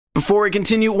Before we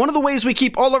continue, one of the ways we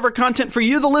keep all of our content for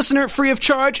you, the listener, free of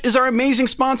charge is our amazing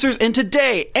sponsors, and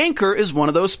today, Anchor is one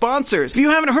of those sponsors. If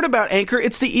you haven't heard about Anchor,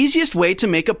 it's the easiest way to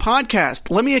make a podcast.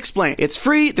 Let me explain. It's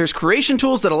free, there's creation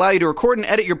tools that allow you to record and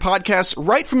edit your podcasts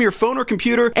right from your phone or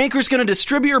computer. Anchor's going to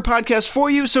distribute your podcast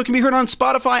for you so it can be heard on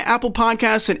Spotify, Apple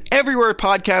Podcasts, and everywhere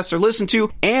podcasts are listened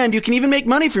to, and you can even make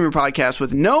money from your podcast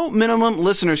with no minimum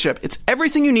listenership. It's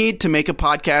everything you need to make a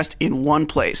podcast in one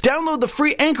place. Download the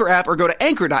free Anchor app or go to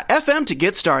anchor.fm to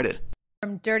get started.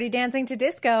 From Dirty Dancing to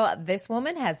Disco, this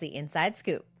woman has the inside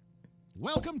scoop.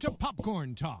 Welcome to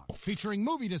Popcorn Talk, featuring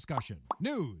movie discussion,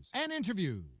 news, and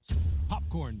interviews.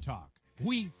 Popcorn Talk.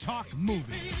 We talk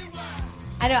movies.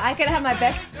 I know I could have my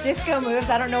best disco moves.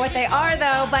 I don't know what they are,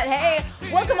 though. But hey,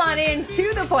 welcome on in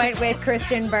to The Point with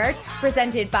Kristen Burt,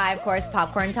 presented by, of course,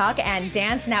 Popcorn Talk and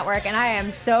Dance Network. And I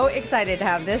am so excited to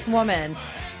have this woman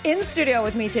in studio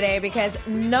with me today because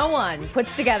no one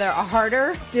puts together a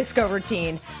harder disco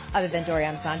routine other than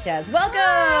Doriana Sanchez. Welcome!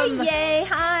 Hi, yay,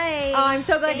 hi. Oh, I'm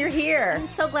so glad you're here. I'm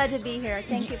so glad to be here.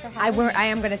 Thank you for having me. I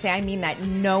am going to say, I mean that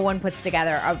no one puts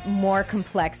together a more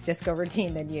complex disco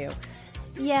routine than you.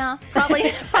 Yeah, probably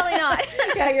not.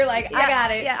 Yeah, you're like, I got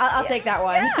it. Yeah, I'll take that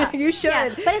one. Yeah, you should.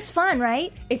 Yeah, but it's fun,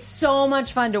 right? It's so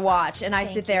much fun to watch, and I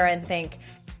sit there and think,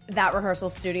 that rehearsal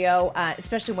studio,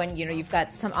 especially when you've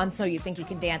got some so you think you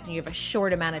can dance and you have a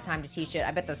short amount of time to teach it.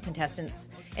 I bet those contestants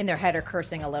in their head are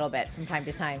cursing a little bit from time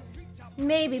to time.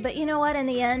 Maybe, but you know what? In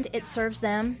the end, it serves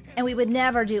them, and we would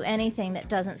never do anything that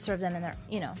doesn't serve them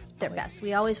in their best.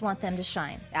 We always want them to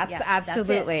shine.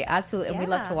 Absolutely. And we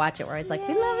love to watch it. We're always like,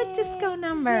 we love a disco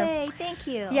number. Yay, thank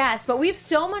you. Yes, but we have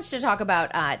so much to talk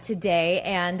about today,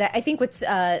 and I think what's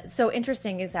so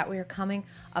interesting is that we are coming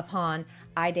upon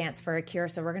I Dance for a Cure,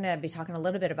 so we're going to be talking a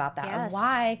little bit about that and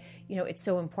why it's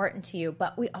so important to you.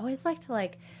 But we always like to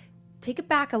take it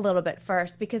back a little bit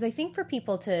first, because I think for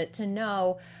people to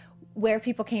know where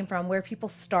people came from, where people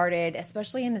started,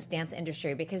 especially in this dance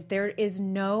industry, because there is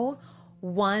no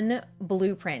one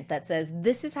blueprint that says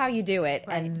this is how you do it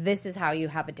and this is how you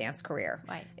have a dance career.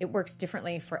 Right. It works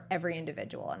differently for every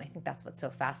individual, and I think that's what's so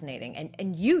fascinating.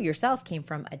 And you yourself came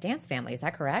from a dance family, is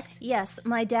that correct? Yes,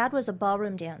 my dad was a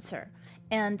ballroom dancer.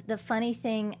 And the funny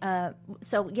thing,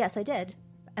 so yes, I did.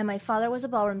 And my father was a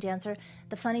ballroom dancer.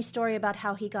 The funny story about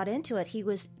how he got into it, he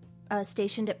was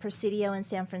stationed at Presidio in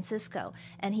San Francisco,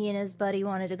 and he and his buddy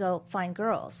wanted to go find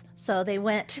girls. So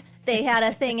they had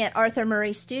a thing at Arthur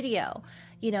Murray Studio,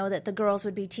 that the girls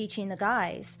would be teaching the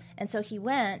guys. And so he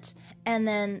went, and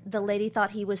then the lady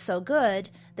thought he was so good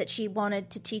that she wanted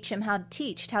to teach him how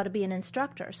to be an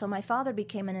instructor. So my father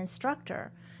became an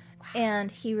instructor. And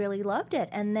he really loved it.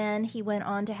 And then he went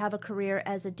on to have a career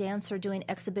as a dancer doing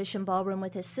exhibition ballroom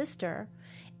with his sister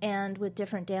and with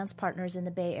different dance partners in the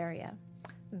Bay Area.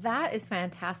 That is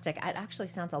fantastic. It actually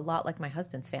sounds a lot like my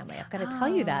husband's family. I've got to tell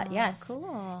you that. Yes.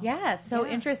 Cool. Yeah, so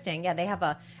interesting. Yeah, they have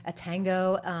a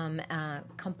tango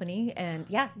company. And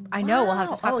I know we'll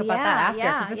have to talk about that after,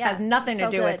 because this has nothing to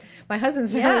do with my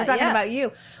husband's family. We're talking about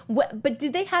you. But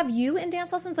did they have you in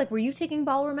dance lessons? Were you taking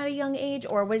ballroom at a young age,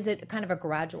 or was it kind of a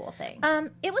gradual thing?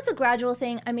 It was a gradual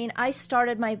thing. I mean,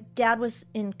 my dad was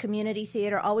in community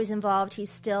theater, always involved. He's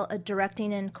still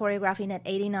directing and choreographing at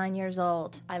 89 years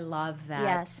old. I love that.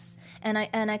 Yes.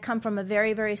 And I come from a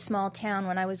very, very small town.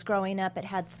 When I was growing up, it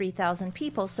had 3,000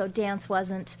 people, so dance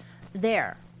wasn't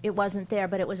there. It wasn't there,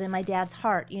 but it was in my dad's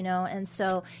heart, and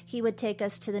so he would take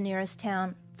us to the nearest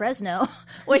town, Fresno,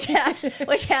 which had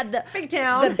the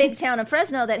big town of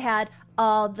Fresno that had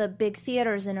all the big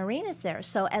theaters and arenas there.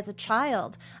 So as a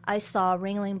child, I saw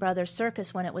Ringling Brothers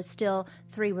Circus when it was still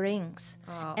 3 rings.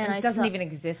 Oh, and it doesn't even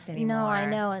exist anymore. No, I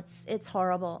know. It's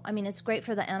horrible. I mean, it's great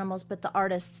for the animals, but the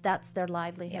artists, that's their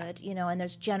livelihood, and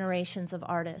there's generations of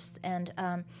artists. And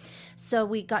so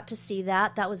we got to see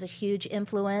that. That was a huge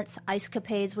influence. Ice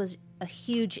Capades was a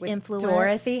huge influence.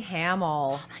 Dorothy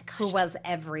Hamill, who was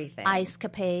everything. Ice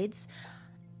Capades.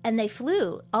 And they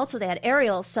flew. Also, they had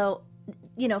aerials, so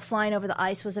flying over the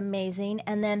ice was amazing.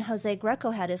 And then Jose Greco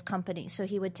had his company, so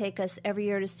he would take us every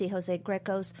year to see Jose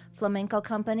Greco's flamenco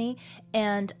company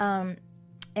and Ballet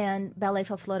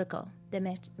Folklórico de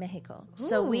Mexico. Ooh.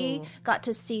 So we got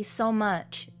to see so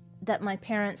much that my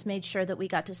parents made sure that we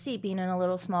got to see, being in a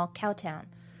little small cow town.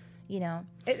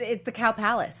 It's the Cow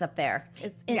Palace up there.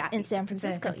 It's in San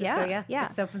Francisco. Yeah.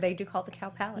 So they do call it the Cow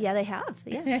Palace. Yeah, they have.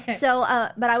 Yeah. So,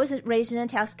 but I was raised in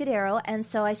Atascadero, and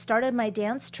so I started my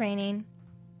dance training,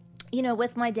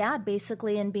 with my dad,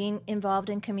 basically, and being involved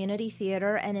in community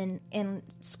theater and in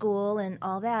school and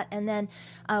all that. And then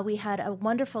we had a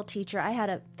wonderful teacher. I had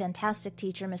a fantastic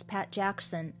teacher, Miss Pat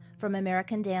Jackson, from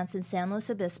American Dance in San Luis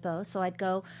Obispo. So I'd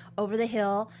go over the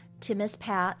hill to Miss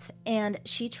Pat's, and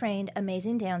she trained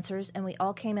amazing dancers, and we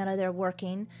all came out of there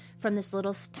working from this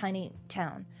little tiny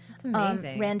town. That's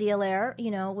amazing. Randy Allaire,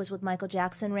 was with Michael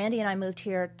Jackson. Randy and I moved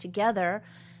here together.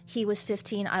 He was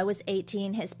 15, I was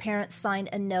 18. His parents signed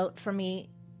a note for me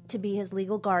to be his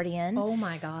legal guardian. Oh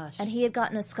my gosh. And he had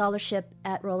gotten a scholarship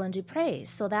at Roland Dupre's,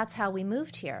 so that's how we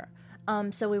moved here.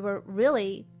 So we were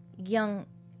really young,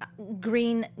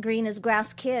 green as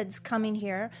grass kids coming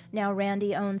here. Now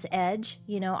Randy owns Edge.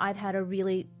 I've had a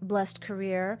really blessed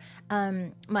career.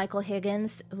 Michael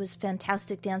Higgins, who's a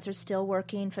fantastic dancer, still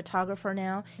working, photographer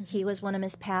now. He was one of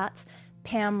Miss Pat's.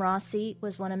 Pam Rossi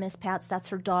was one of Miss Pat's. That's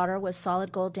her daughter, was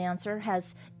solid gold dancer,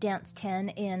 has danced 10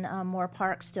 in Moore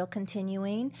Park, still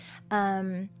continuing.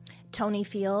 Tony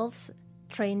Fields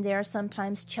trained there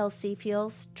sometimes. Chelsea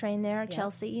Fields trained there. Yeah.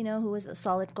 Chelsea, who was a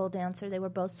solid gold dancer. They were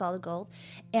both solid gold.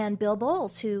 And Bill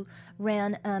Bowles, who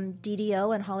ran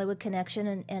DDO and Hollywood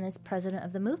Connection and is president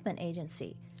of the Movement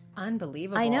Agency.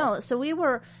 Unbelievable. I know. So we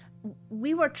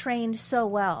were trained so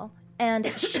well.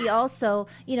 And she also,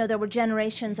 there were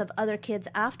generations of other kids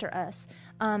after us.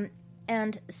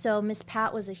 And so Miss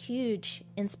Pat was a huge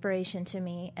inspiration to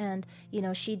me. And,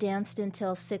 she danced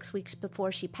until 6 weeks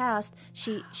before she passed.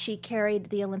 She carried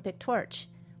the Olympic torch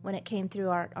when it came through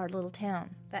our little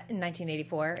town. That in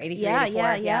 1984, 83, yeah,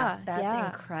 84. Yeah.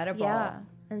 That's incredible. Yeah.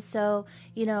 And so,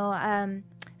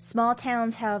 small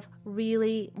towns have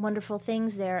really wonderful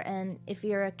things there. And if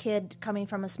you're a kid coming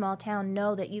from a small town,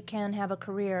 know that you can have a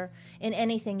career in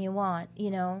anything you want,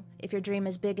 if your dream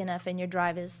is big enough and your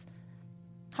drive is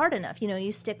hard enough,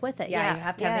 you stick with it. Yeah, you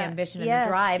have to have the ambition and the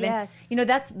drive. And,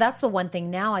 that's the one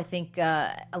thing now. I think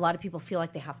a lot of people feel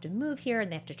like they have to move here and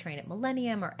they have to train at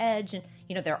Millennium or Edge. And,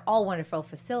 they're all wonderful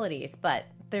facilities, but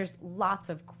there's lots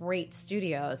of great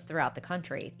studios throughout the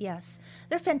country. Yes.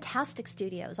 They're fantastic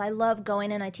studios. I love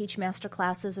going and I teach master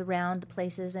classes around the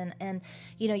places and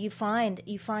you find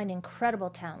incredible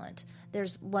talent.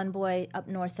 There's one boy up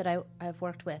north that I've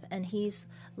worked with, and he's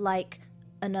like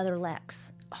another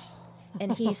Lex.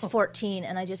 And he's 14,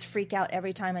 and I just freak out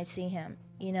every time I see him,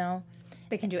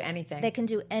 They can do anything. They can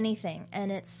do anything,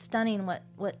 and it's stunning what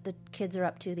the kids are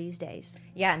up to these days.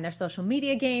 Yeah, and their social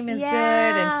media game is good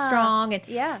and strong. And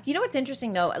what's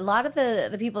interesting, though? A lot of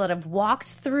the people that have walked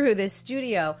through this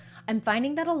studio, I'm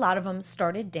finding that a lot of them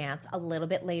started dance a little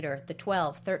bit later, the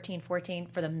 12, 13, 14.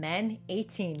 For the men,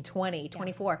 18, 20,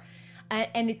 24.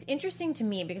 And it's interesting to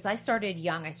me because I started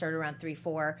young. I started around 3,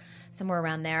 4, somewhere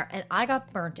around there. And I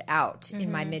got burnt out in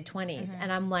my mid-20s.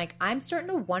 And I'm like, I'm starting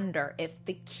to wonder if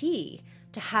the key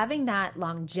to having that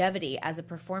longevity as a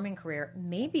performing career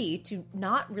may be to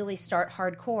not really start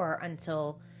hardcore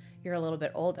until you're a little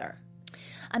bit older.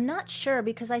 I'm not sure,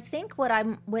 because I think what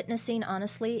I'm witnessing,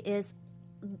 honestly, is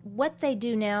what they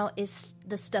do now is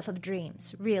the stuff of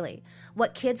dreams, really.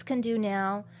 What kids can do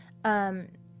now.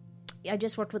 I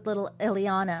just worked with little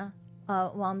Ileana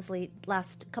Walmsley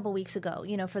last couple weeks ago,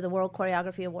 for the World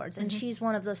Choreography Awards. And she's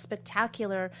one of those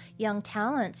spectacular young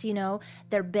talents,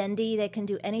 They're bendy. They can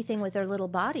do anything with their little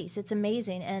bodies. It's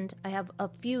amazing. And I have a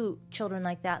few children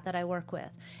like that I work with.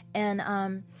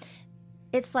 And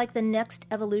it's like the next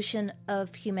evolution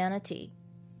of humanity,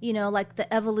 like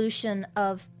the evolution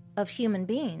of human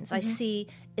beings I see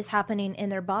is happening in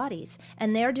their bodies.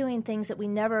 And they're doing things that we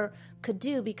never could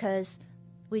do because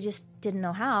we just didn't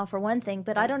know how, for one thing.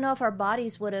 But I don't know if our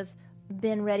bodies would have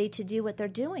been ready to do what they're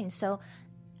doing. So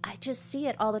I just see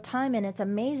it all the time, and it's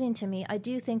amazing to me. I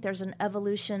do think there's an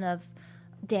evolution of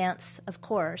dance, of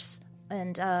course,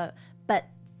 and but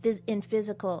in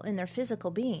their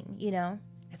physical being,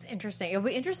 It's interesting. It'll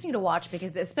be interesting to watch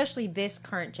because especially this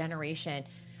current generation,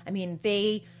 I mean,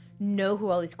 they know who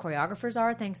all these choreographers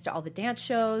are thanks to all the dance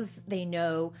shows. They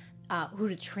know who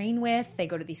to train with. They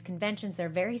go to these conventions. They're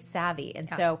very savvy. And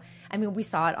so, I mean, we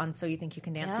saw it on So You Think You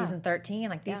Can Dance season 13.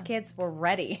 Like, these kids were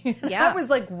ready. I was,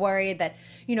 worried that,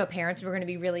 parents were going to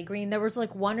be really green. There was,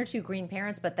 1 or 2 green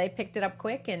parents, but they picked it up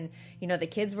quick. And, the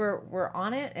kids were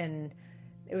on it. And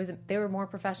they were more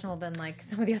professional than,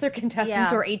 some of the other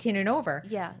contestants who are 18 and over.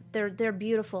 Yeah, they're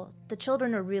beautiful. The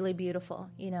children are really beautiful.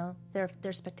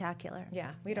 They're spectacular.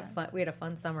 Yeah, we had a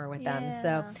fun summer with them.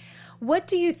 So, what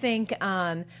do you think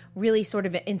really sort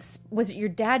of was it your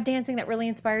dad dancing that really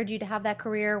inspired you to have that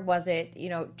career? Was it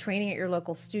training at your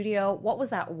local studio? What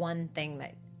was that one thing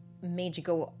that made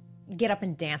you get up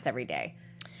and dance every day?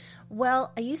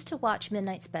 Well, I used to watch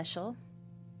Midnight Special.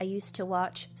 I used to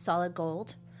watch Solid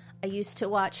Gold. I used to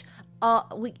watch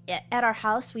at our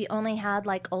house, we only had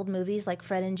old movies like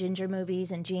Fred and Ginger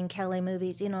movies and Gene Kelly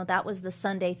movies. That was the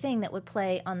Sunday thing that would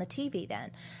play on the TV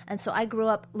then. And so I grew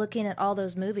up looking at all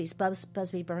those movies.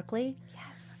 Busby Berkeley.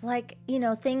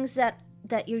 Yes. Things that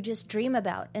that you just dream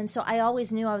about. And so I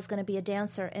always knew I was going to be a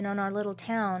dancer. And in our little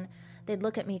town, they'd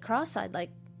look at me cross-eyed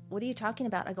like, what are you talking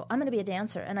about? I go, I'm going to be a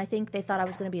dancer. And I think they thought I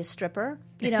was going to be a stripper,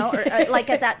 or like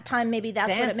at that time, maybe that's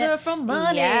what it meant. Dancer for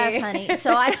money. Yes, honey.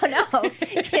 So I don't know,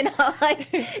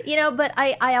 but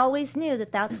I always knew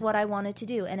that that's what I wanted to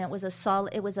do. And it was a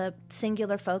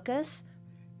singular focus.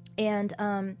 And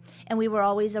we were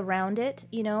always around it,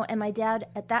 and my dad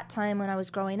at that time when I was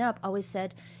growing up always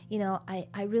said,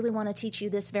 I really want to teach you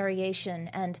this variation.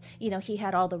 And, he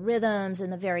had all the rhythms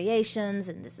and the variations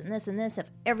and this and this and this of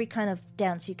every kind of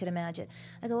dance you could imagine.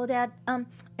 I go, well, Dad,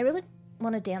 I really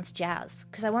want to dance jazz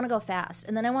because I want to go fast.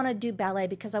 And then I want to do ballet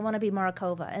because I want to be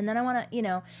Marakova. And then I want to,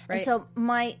 Right. And so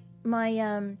my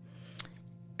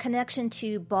connection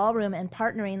to ballroom and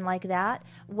partnering like that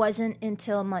wasn't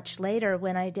until much later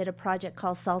when I did a project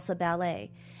called Salsa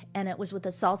Ballet, and it was with a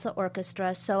salsa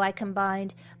orchestra. So I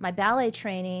combined my ballet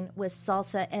training with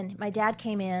salsa, and my dad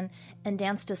came in and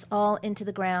danced us all into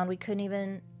the ground. We couldn't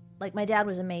even, my dad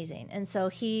was amazing, and so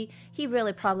he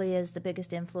really probably is the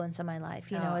biggest influence on my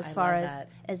life, as far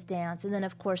as dance. And then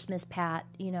of course Miss Pat,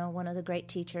 one of the great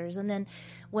teachers. And then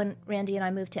when Randy and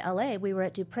I moved to LA, we were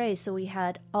at Dupre's, so we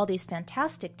had all these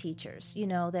fantastic teachers,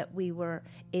 that we were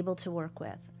able to work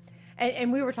with.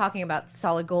 And we were talking about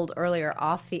Solid Gold earlier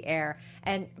off the air.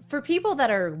 And for people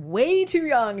that are way too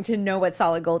young to know what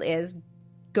Solid Gold is,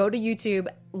 go to YouTube,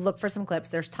 look for some clips.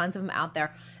 There's tons of them out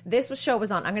there. This show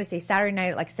was on, I'm going to say Saturday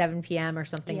night at 7 p.m. or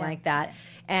something like that. Yeah.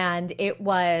 And it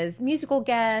was musical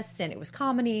guests, and it was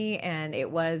comedy, and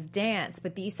it was dance.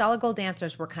 But these Solid Gold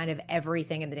dancers were kind of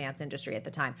everything in the dance industry at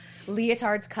the time.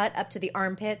 Leotards cut up to the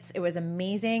armpits. It was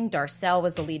amazing. Darcel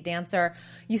was the lead dancer.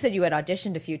 You said you had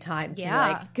auditioned a few times.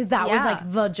 Yeah. Because that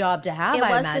was the job to have, It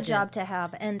was imagine. the job to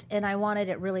have. And I wanted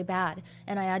it really bad.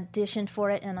 And I auditioned for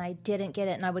it, and I didn't get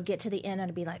it. And I would get to the end, and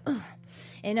I'd be like, ugh.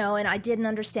 And I didn't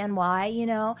understand why,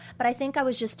 but I think I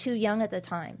was just too young at the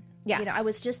time. Yes. I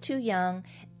was just too young,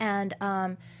 and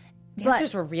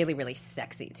dancers were really, really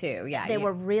sexy too. Yeah, they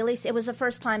were really. It was the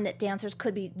first time that dancers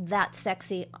could be that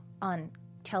sexy on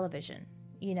television.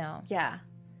 Yeah,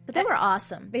 but they were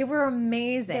awesome. They were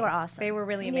amazing. They were awesome. They were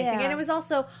really amazing, Yeah. and it was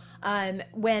also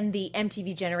when the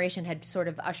MTV generation had sort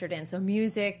of ushered in. So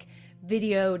music,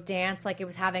 video, dance, it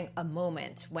was having a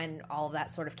moment when all of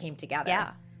that sort of came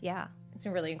together. Yeah. It's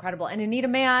really incredible. And Anita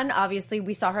Mann, obviously,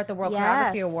 we saw her at the World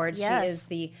Choreography Awards. Yes. She is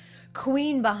the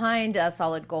queen behind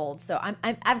Solid Gold. So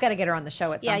I've got to get her on the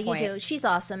show at some point. Yeah, you do. She's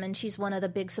awesome, and she's one of the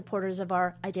big supporters of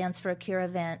our I Dance for a Cure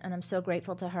event, and I'm so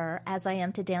grateful to her, as I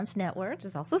am to Dance Network. Which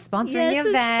is also sponsoring the Yes,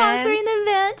 event. sponsoring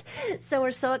the event. So we're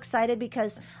so excited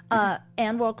because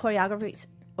and World Choreography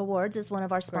Awards is one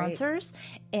of our sponsors,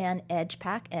 and Edge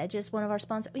is one of our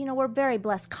sponsors. We're very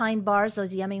blessed. Kind Bars,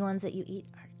 those yummy ones that you eat,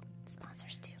 are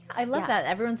sponsors too. I love that.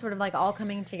 Everyone's sort of all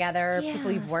coming together, Yes.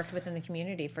 people you've worked with in the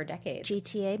community for decades.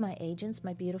 GTA, my agents,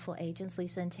 my beautiful agents,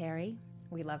 Lisa and Terry.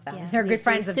 We love them. Yeah, They're good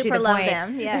friends of To super The love Point.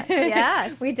 them. Yeah.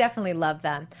 Yes. We definitely love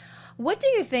them. What do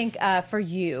you think for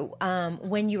you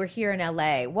when you were here in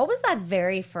LA? What was that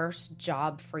very first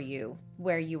job for you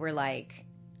where you were like,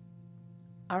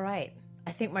 all right,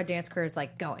 I think my dance career is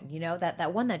going,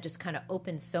 that one that just kind of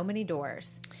opened so many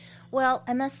doors? Well,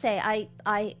 I must say,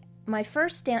 my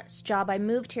first dance job, I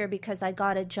moved here because I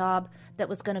got a job that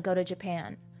was going to go to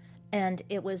Japan, and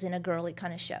it was in a girly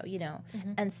kind of show,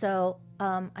 Mm-hmm. And so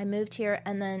I moved here,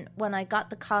 and then when I got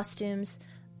the costumes,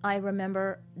 I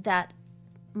remember that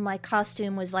my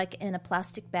costume was in a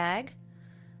plastic bag,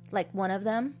 one of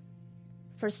them.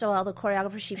 First of all, the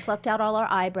choreographer, she plucked out all our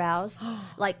eyebrows,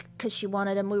 because she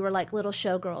wanted them. We were like little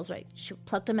showgirls, right? She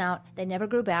plucked them out. They never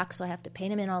grew back, so I have to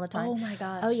paint them in all the time. Oh, my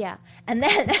gosh. Oh, yeah. And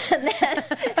then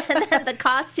the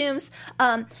costumes,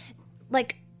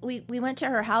 we went to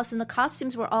her house, and the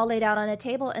costumes were all laid out on a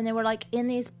table, and they were in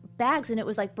these bags, and it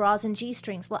was bras and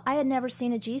G-strings. Well, I had never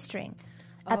seen a G-string.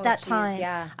 At that time,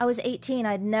 yeah. I was 18.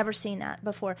 I'd never seen that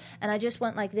before, and I just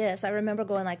went like this. I remember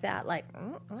going like that,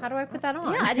 how do I put that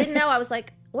on? Yeah, I didn't know. I was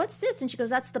like, "What's this?" And she goes,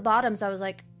 "That's the bottoms." I was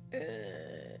like,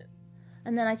 and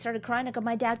then I started crying. I go,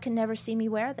 "My dad can never see me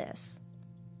wear this."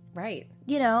 Right.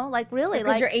 Really,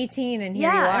 Because you're 18 and here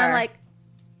you are. And I'm like,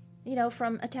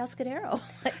 from Atascadero.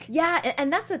 Yeah,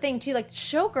 and that's the thing, too.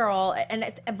 Showgirl, and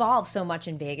it evolved so much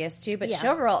in Vegas, too, but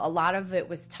Showgirl, a lot of it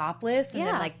was topless, and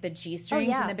then, the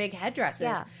G-strings and the big headdresses.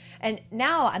 Yeah. And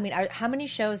now, how many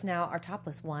shows now are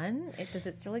topless? One? Does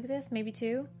it still exist? Maybe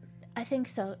two? I think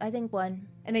so. I think one.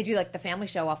 And they do, the family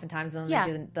show oftentimes, and then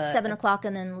they do the 7 o'clock,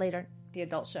 and then later. The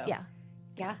adult show. Yeah.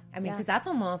 Yeah. Because that's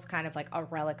almost kind of a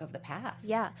relic of the past.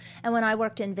 Yeah. And when I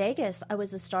worked in Vegas, I was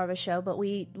the star of a show, but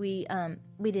we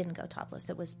didn't go topless.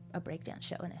 It was a breakdance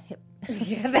show and a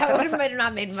Yeah, that might have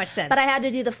not made much sense. But I had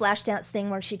to do the flash dance thing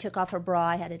where she took off her bra.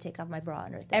 I had to take off my bra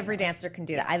and her thing. Every dancer can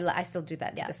do that. I still do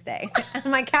that to this day.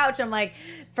 On my couch, I'm like,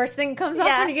 first thing comes off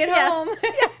when you get home.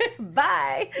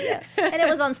 Bye. Yeah. And it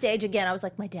was on stage again. I was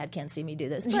like, my dad can't see me do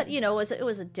this. But, you know, it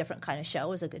was a different kind of show. It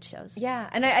was a good show. Yeah.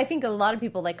 And I think a lot of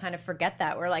people like kind of forget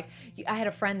that. We're like, I had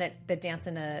a friend that danced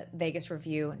in a Vegas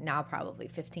review now probably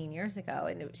 15 years ago.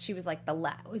 And she was like, it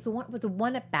was the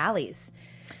one at Bally's.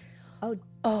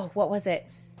 Oh, what was it?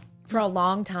 For a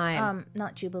long time.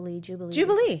 Not Jubilee. It was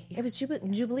Jubilee.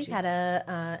 Jubilee had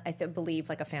I believe,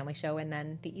 like a family show, and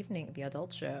then the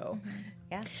adult show. Mm-hmm.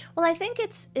 Yeah. Well, I think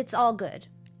it's all good.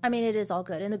 I mean, it is all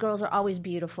good. And the girls are always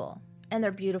beautiful. And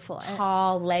they're beautiful.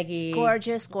 Tall, leggy.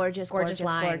 Gorgeous.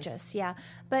 Lines. Yeah.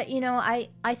 But, you know, I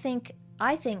think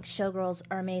showgirls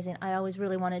are amazing. I always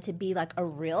really wanted to be like a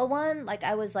real one. Like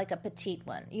I was like a petite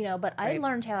one, you know, but I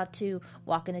learned how to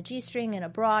walk in a G-string and a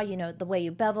bra, you know, the way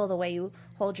you bevel, the way you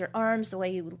hold your arms, the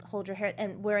way you hold your hair,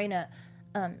 and wearing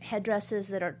headdresses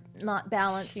that are not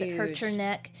balanced, that hurt your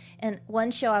neck. And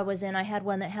one show I was in, I had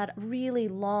one that had really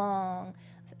long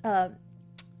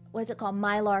what's it called,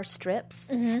 mylar strips,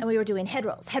 and we were doing head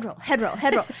roll,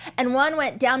 and one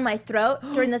went down my throat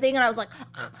during the thing, and I was like,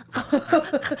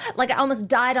 like I almost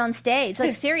died on stage.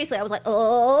 Like seriously, I was like,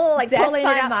 oh, like death pulling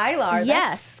by it out. mylar.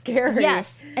 Yes, that's scary.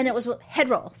 Yes, and it was head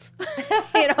rolls.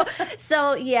 You know,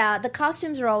 so yeah, the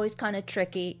costumes are always kind of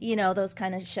tricky. You know, those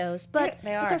kind of shows, but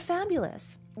they're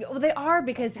fabulous. Well, they are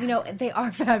because, you know, they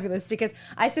are fabulous because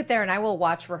I sit there and I will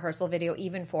watch rehearsal video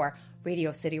even for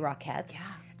Radio City Rockettes. Yeah.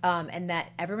 And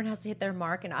that everyone has to hit their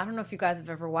mark. And I don't know if you guys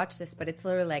have ever watched this, but it's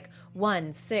literally like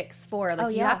 1, 6, 4.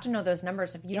 Like you have to know those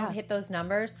numbers. If you don't hit those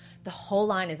numbers, the whole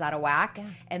line is out of whack. Yeah.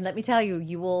 And let me tell you,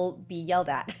 you will be yelled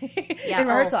at in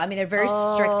rehearsal. I mean, they're very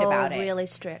strict about it. Really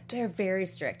strict. They're very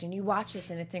strict. And you watch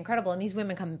this and it's incredible. And these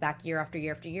women come back year after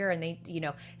year after year. And they, you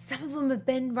know, some of them have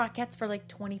been Rockettes for like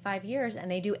 25 years.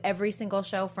 And they do every single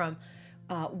show from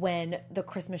when the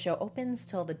Christmas show opens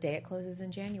till the day it closes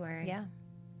in January. Yeah.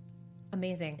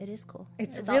 Amazing. It is cool.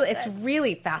 It's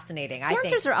really fascinating.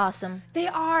 Dancers are awesome. They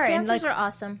are. Dancers are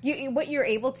awesome. What you're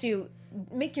able to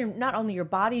make not only your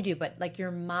body do, but like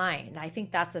your mind. I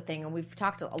think that's the thing. And we've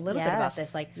talked a little bit about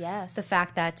this. Like the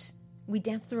fact that we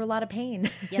dance through a lot of pain.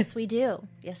 Yes, we do.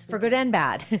 Yes, for good and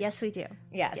bad. Yes, we do.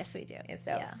 Yes, we do.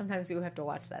 So sometimes we have to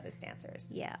watch that as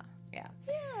dancers. Yeah.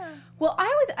 Well, I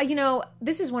was, you know,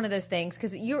 this is one of those things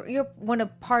because you're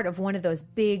part of one of those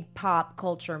big pop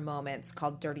culture moments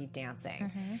called Dirty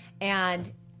Dancing,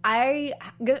 and I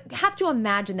have to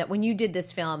imagine that when you did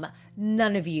this film,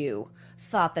 none of you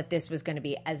thought that this was going to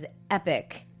be as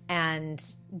epic. And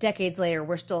decades later,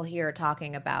 we're still here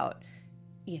talking about,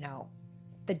 you know,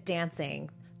 the dancing,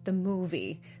 the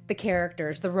movie, the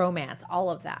characters, the romance, all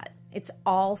of that. It's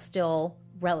all still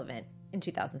relevant in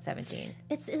 2017.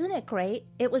 Isn't it great?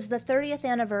 It was the 30th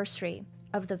anniversary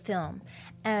of the film.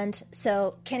 And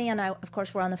so Kenny and I, of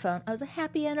course, were on the phone. I was a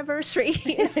happy anniversary,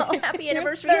 you know, happy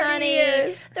anniversary, 30 honey.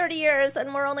 Years. 30 years,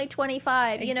 and we're only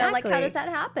 25. Exactly. You know, like, how does that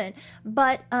happen?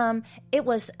 But it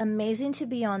was amazing to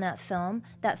be on that film.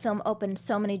 That film opened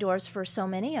so many doors for so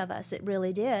many of us. It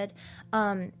really did.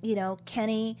 You know,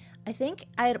 Kenny, I think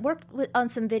I had worked on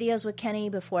some videos with Kenny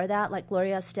before that, like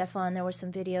Gloria Estefan. There were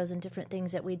some videos and different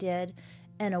things that we did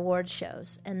and award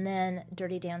shows. And then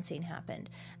Dirty Dancing happened.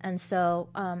 And so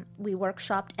we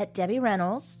workshopped at Debbie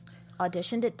Reynolds,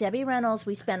 auditioned at Debbie Reynolds.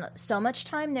 We spent so much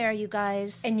time there, you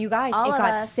guys. And you guys, it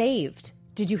got saved.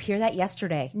 Did you hear that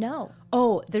yesterday? No.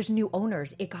 Oh, there's new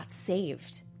owners. It got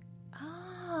saved.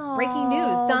 Oh. Breaking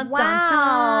news. Dun, wow. dun,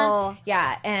 dun.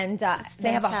 Yeah, and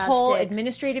they have a whole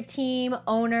administrative team,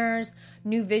 owners,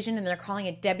 new vision, and they're calling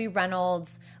it Debbie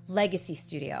Reynolds Legacy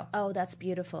Studio. Oh, that's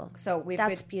beautiful. So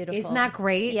that's beautiful. Isn't that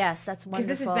great? Yes, that's wonderful.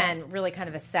 Because this has been really kind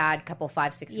of a sad couple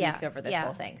 5-6 weeks over this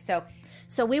whole thing.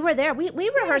 So we were there. We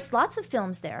rehearsed lots of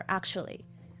films there, actually.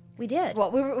 We did.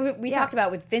 Well, we talked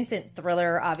about with Vincent,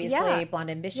 Thriller, obviously,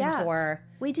 Blonde Ambition Tour.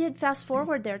 We did Fast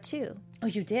Forward there too. Oh,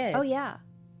 you did? Oh, yeah.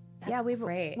 That's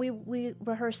great. We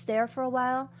rehearsed there for a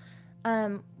while.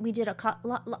 We did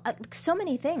so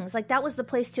many things. Like, that was the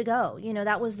place to go. You know,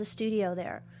 that was the studio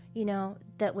there. You know,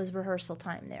 that was rehearsal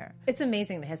time there. It's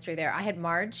amazing, the history there. I had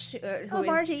Marge.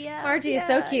 Margie, Margie is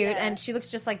so cute, and she looks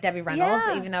just like Debbie Reynolds,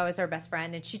 even though I was her best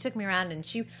friend. And she took me around, and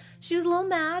she was a little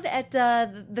mad at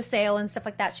the sale and stuff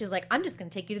like that. She's like, I'm just going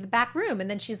to take you to the back room. And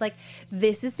then she's like,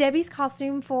 this is Debbie's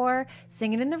costume for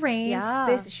Singing in the Rain.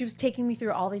 Yeah. She was taking me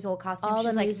through all these old costumes. All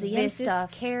she's the like, museum this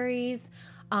stuff. Is Carrie's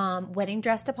wedding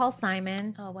dress to Paul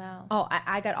Simon. Oh, wow. Oh,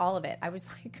 I got all of it. I was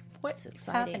like, what's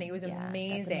happening? It was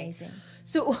amazing. That's amazing.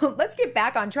 So let's get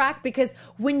back on track, because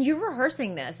when you're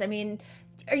rehearsing this, I mean,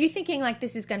 are you thinking like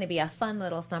this is going to be a fun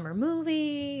little summer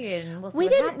movie? And we'll see we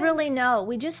what didn't happens? really know.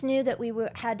 We just knew that we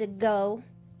had to go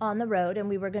on the road, and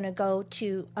we were going to go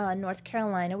to North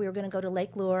Carolina. We were going to go to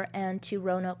Lake Lure and to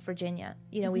Roanoke, Virginia.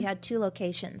 You know, we had 2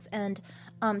 locations. And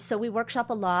so we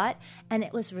workshop a lot, and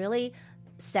it was really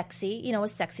sexy. You know, it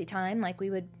was sexy time. Like,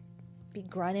 we would be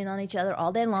grinding on each other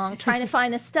all day long trying to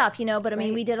find this stuff, you know. But, I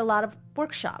mean, we did a lot of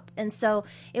workshop. And so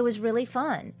it was really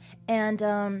fun. And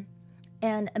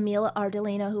Emile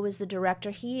Ardolino, who was the director,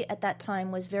 he at that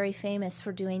time was very famous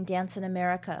for doing Dance in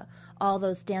America, all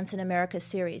those Dance in America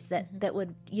series that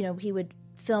would, you know, he would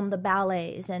film the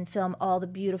ballets and film all the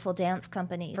beautiful dance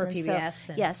companies. For and PBS.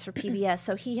 So, yes, for PBS.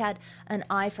 So he had an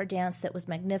eye for dance that was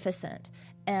magnificent.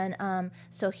 And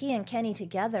so he and Kenny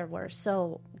together were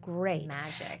so great.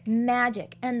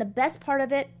 Magic. And the best part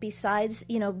of it, besides,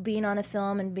 you know, being on a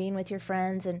film and being with your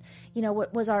friends and, you know,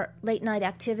 what was our late night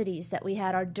activities that we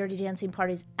had, our Dirty Dancing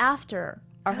parties after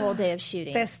our whole day of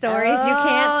shooting. The stories you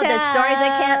can't tell. The stories I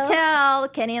can't tell.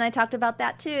 Kenny and I talked about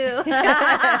that too.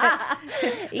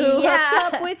 Who hooked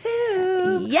up with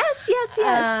who? Yes.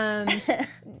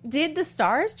 Did the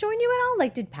stars join you at all?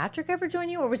 Like, did Patrick ever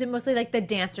join you? Or was it mostly like the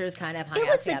dancers kind of hung out It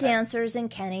was together? the dancers and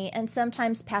Kenny, and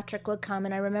sometimes Patrick would come.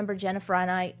 And I remember Jennifer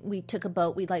and I, we took a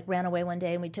boat. We like ran away one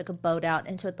day and we took a boat out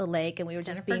into the lake, and we were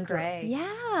just being Gray.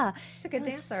 Yeah. She's a good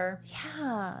dancer.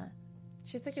 Yeah.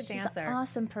 She's a good She's dancer. an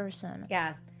awesome person.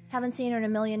 Yeah. Haven't seen her in a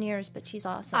million years, but she's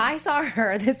awesome. I saw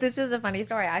her. This is a funny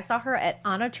story. I saw her at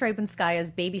Anna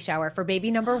Trebunskaya's baby shower for baby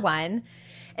number 1.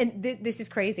 And this is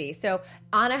crazy. So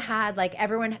Anna had like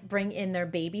everyone bring in their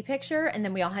baby picture, and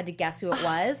then we all had to guess who it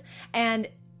was. And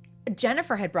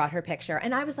Jennifer had brought her picture,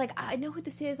 and I was like, I know who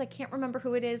this is. I can't remember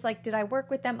who it is. Like, did I work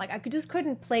with them? Like, I just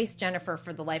couldn't place Jennifer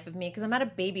for the life of me because I'm at a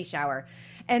baby shower.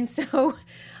 And so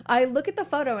I look at the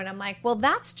photo, and I'm like, well,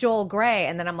 that's Joel Grey.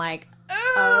 And then I'm like,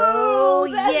 oh,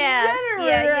 that's yes.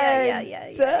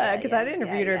 Jennifer. Yeah. Because I'd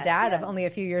interviewed her dad only a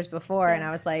few years before, and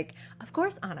I was like, of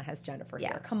course Anna has Jennifer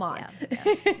here. Come on.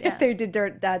 Yeah. They did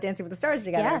Dancing with the Stars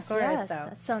together. Yes, of course, yes. so.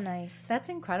 That's so nice. That's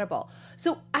incredible.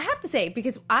 So I have to say,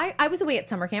 because I was away at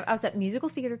summer camp. I was at musical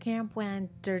theater camp when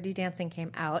Dirty Dancing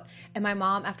came out. And my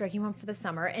mom, after I came home for the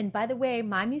summer, and by the way,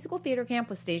 my musical theater camp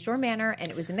was Stage Door Manor, and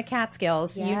it was in the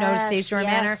Catskills. You know Stage Door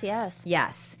Manor?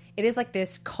 Yes. It is like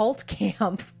this cult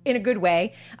camp in a good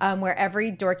way, where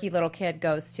every dorky little kid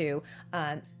goes to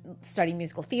study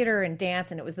musical theater and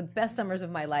dance, and it was the best summers of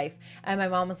my life. And my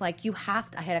mom was like, you have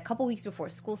to, I had a couple weeks before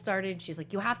school started. She's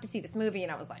like, you have to see this movie.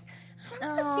 And I was like, I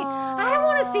don't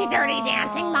want to see Dirty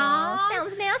Dancing, Mom.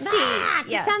 Sounds nasty. It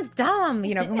just sounds dumb,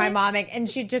 you know, my mom. And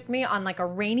she took me on like a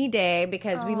rainy day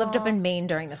because we lived up in Maine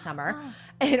during the summer.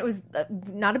 And it was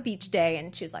not a beach day.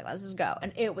 And she was like, let's just go.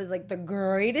 And it was like the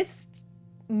greatest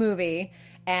movie.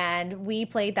 And we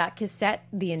played that cassette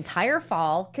the entire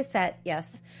fall.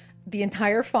 The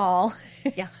entire fall.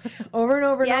 Over and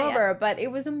over and over. But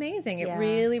it was amazing. It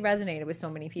really resonated with so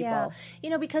many people. Yeah. You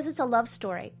know, because it's a love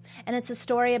story. And it's a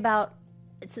story about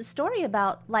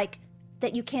like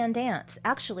that you can dance.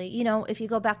 Actually, you know, if you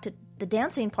go back to the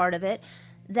dancing part of it,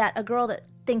 that a girl that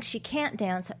thinks she can't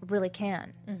dance really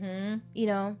can. Mm-hmm. You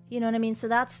know what I mean? So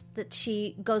that's that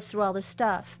she goes through all this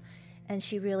stuff. And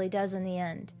she really does in the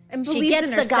end. And she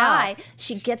gets the guy.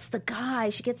 She gets the guy.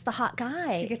 She gets the hot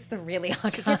guy. She gets the really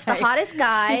hot guy. She gets the hottest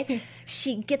guy.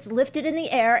 She gets lifted in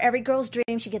the air. Every girl's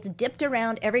dream. She gets dipped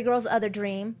around. Every girl's other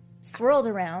dream. Swirled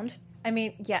around. I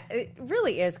mean, it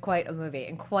really is quite a movie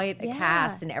and quite a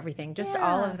cast and everything. Just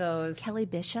all of those. Kelly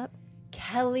Bishop,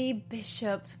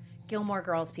 Gilmore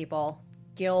Girls people.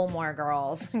 Gilmore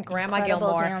Girls, Grandma Incredible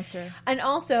Gilmore, dancer. And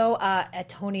also a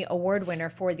Tony Award winner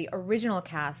for the original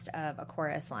cast of A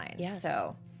Chorus Line. Yes.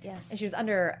 So, yes, and she was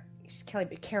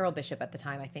Carol Bishop at the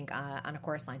time, I think, on A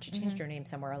Chorus Line. She changed her name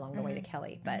somewhere along the way to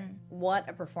Kelly. But what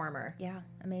a performer! Yeah,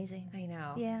 amazing. I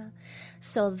know. Yeah.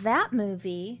 So that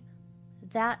movie,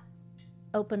 that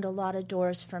opened a lot of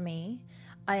doors for me.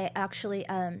 I actually,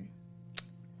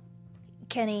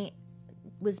 Kenny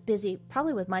was busy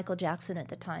probably with Michael Jackson at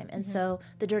the time. And so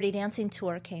the Dirty Dancing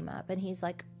tour came up, and he's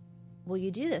like, will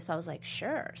you do this? I was like,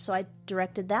 sure. So I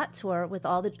directed that tour with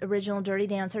all the original Dirty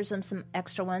Dancers and some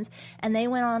extra ones. And they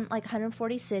went on like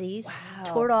 140 cities,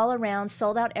 toured all around,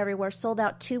 sold out everywhere, sold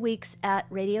out 2 weeks at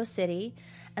Radio City.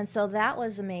 And so that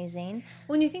was amazing.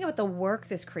 When you think about the work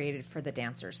this created for the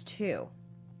dancers, too.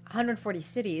 140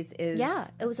 cities is... Yeah,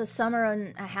 it was a summer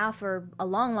and a half or a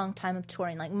long, long time of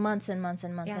touring, like months and months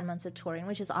and months and months of touring,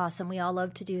 which is awesome. We all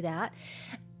love to do that.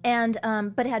 And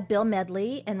but it had Bill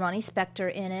Medley and Ronnie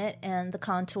Spector in it, and the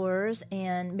Contours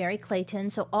and Mary Clayton.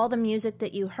 So all the music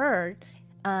that you heard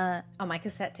on my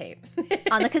cassette tape.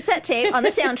 On the cassette tape, on the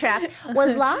soundtrack,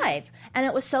 was live. And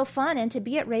it was so fun. And to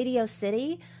be at Radio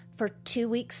City for 2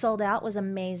 weeks sold out was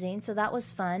amazing. So that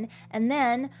was fun. And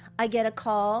then I get a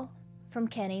call from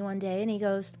Kenny one day, and he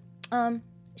goes,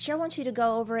 Cher wants you to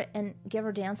go over it and give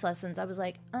her dance lessons. I was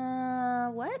like,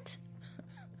 what?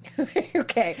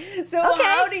 Okay. So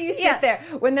how do you sit there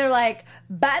when they're like,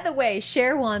 by the way,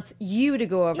 Cher wants you to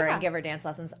go over and give her dance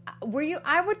lessons?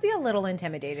 I would be a little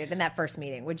intimidated in that first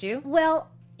meeting. Would you? Well,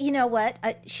 you know what?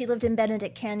 She lived in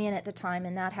Benedict Canyon at the time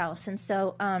in that house. And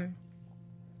so I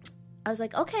was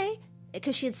like, okay,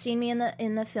 because she had seen me in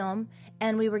the film,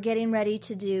 and we were getting ready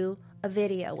to do a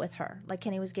video with her. Like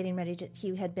Kenny was getting ready to,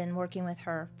 he had been working with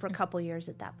her for a couple years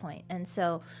at that point. And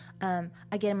so I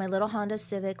get in my little Honda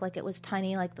Civic, like it was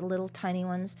tiny, like the little tiny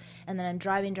ones. And then I'm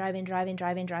driving to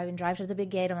the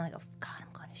big gate. I'm like, oh God, I'm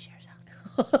going to Cher's house.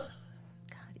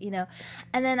 God,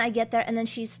 And then I get there, and then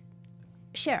she's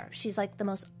Cher. She's like the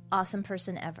most awesome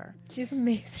person ever. She's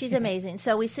amazing. She's amazing.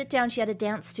 So we sit down. She had a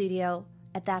dance studio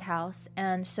at that house.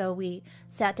 And so we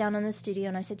sat down in the studio,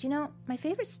 and I said, my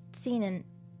favorite scene in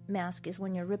Mask is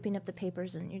when you're ripping up the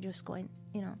papers and you're just going,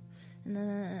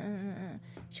 and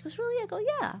she goes, really? I go,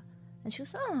 yeah. And she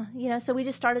goes, oh, so we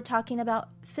just started talking about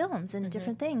films and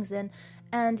different things. And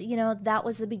that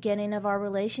was the beginning of our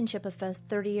relationship, of a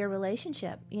 30-year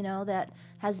relationship, that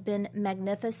has been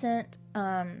magnificent,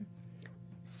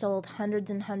 sold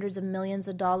hundreds and hundreds of millions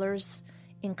of dollars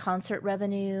in concert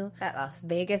revenue. At Las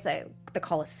Vegas, the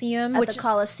Coliseum. At the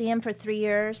Coliseum for 3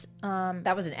 years.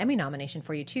 That was an Emmy nomination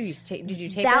for you, too. Did you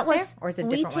tape that there? Or is it a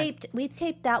different one? We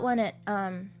taped that one at,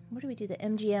 where did we do? The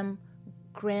MGM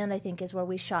Grand, I think, is where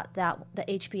we shot the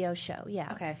HBO show.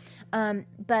 Yeah. Okay.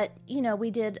 But,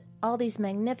 we did all these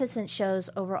magnificent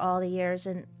shows over all the years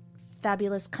in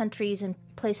fabulous countries and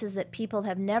places that people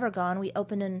have never gone. We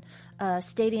opened in a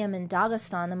stadium in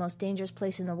Dagestan, the most dangerous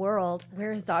place in the world.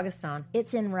 Where is Dagestan?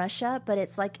 It's in Russia, but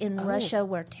it's like in Russia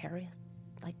where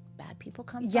like bad people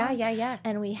come from. Yeah.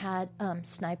 And we had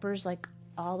snipers like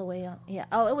all the way up. Yeah.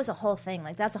 Oh, it was a whole thing.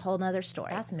 Like that's a whole nother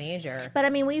story. That's major. But I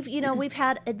mean, we've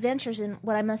had adventures, and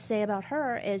what I must say about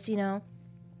her is,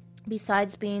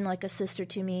 besides being like a sister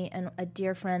to me and a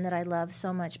dear friend that I love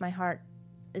so much, my heart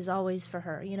is always for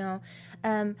her,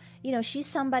 she's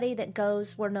somebody that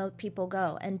goes where no people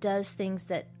go and does things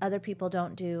that other people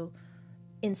don't do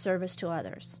in service to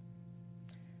others.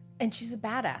 And she's a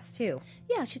badass too.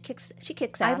 Yeah, she kicks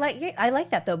ass. I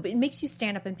like that though, but it makes you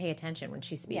stand up and pay attention when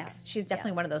she speaks. Yeah. She's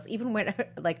definitely one of those. Even when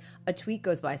like a tweet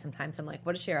goes by, sometimes I'm like,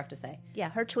 what does Cher have to say? Yeah,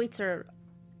 her tweets are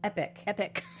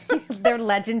epic. They're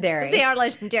legendary. They are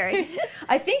legendary.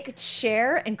 I think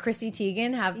Cher and Chrissy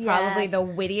Teigen have probably the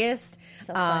wittiest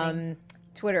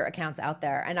Twitter accounts out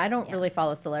there. And I don't really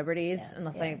follow celebrities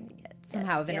unless I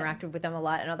somehow have interacted with them a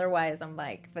lot. And otherwise, I'm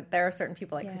like, but there are certain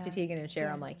people like Chrissy Teigen and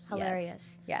Cher. I'm like,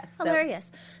 hilarious. Yes.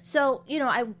 Hilarious. So,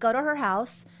 I go to her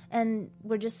house, and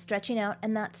we're just stretching out,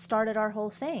 and that started our whole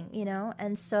thing,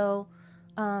 And so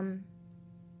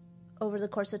over the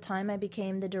course of time, I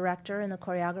became the director and the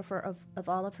choreographer of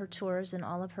all of her tours and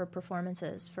all of her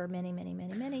performances for many, many,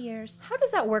 many, many years. How does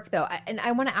that work, though? And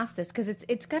I want to ask this because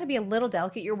it's got to be a little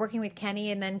delicate. You're working with Kenny,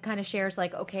 and then kind of Cher's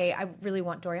like, okay, I really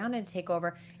want Doriana to take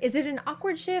over. Is it an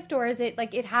awkward shift, or is it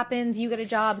like it happens, you get a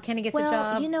job, Kenny gets a job?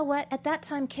 Well, you know what? At that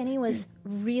time, Kenny was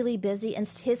really busy, and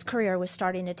his career was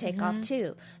starting to take off,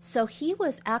 too. So he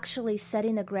was actually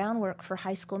setting the groundwork for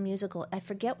High School Musical. I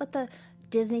forget what the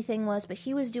Disney thing was, but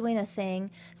he was doing a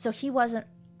thing, so he wasn't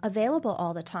available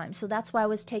all the time. So that's why I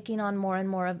was taking on more and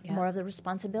more of the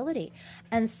responsibility.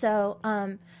 And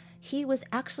so he was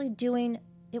actually doing,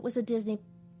 it was a Disney,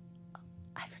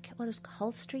 I forget what it was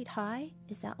called, Street High?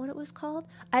 Is that what it was called?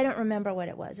 I don't remember what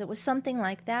it was. It was something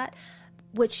like that,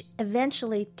 which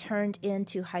eventually turned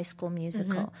into High School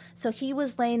Musical. So he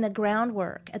was laying the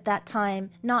groundwork at that time,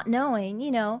 not knowing,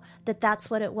 that that's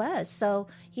what it was. So,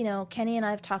 Kenny and I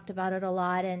have talked about it a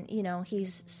lot, and,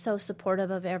 he's so supportive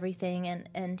of everything,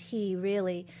 and he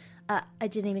really, I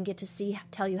didn't even get to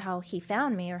tell you how he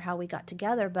found me or how we got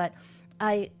together, but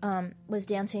I was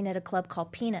dancing at a club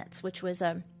called Peanuts, which was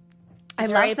I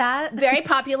love that. Very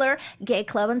popular gay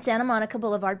club on Santa Monica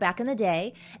Boulevard back in the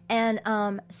day. And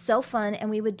so fun.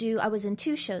 And I was in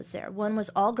 2 shows there. One was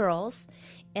all girls.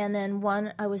 And then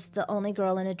one, I was the only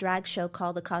girl in a drag show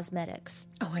called The Cosmetics.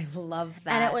 Oh, I love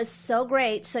that. And it was so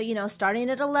great. So, starting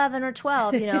at 11 or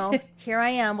 12, here I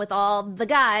am with all the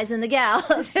guys and the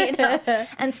gals,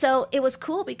 And so it was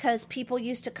cool because people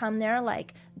used to come there,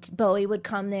 like Bowie would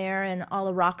come there and all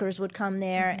the rockers would come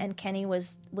there. And Kenny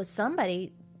was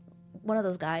somebody one of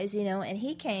those guys, you know, and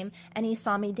he came and he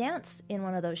saw me dance in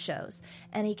one of those shows.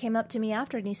 And he came up to me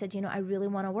after and he said, you know, I really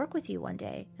want to work with you one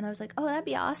day. And I was like, oh, that'd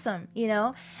be awesome, you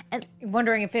know. And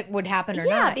wondering if it would happen or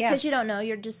not. Yeah, because you don't know.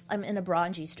 You're just, I'm in a bra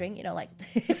and G-string, you know, like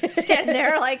standing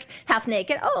there like half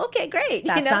naked. Oh, okay, great.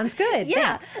 That sounds good.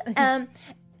 Yeah.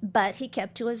 But he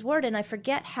kept to his word. And I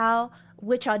forget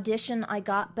which audition I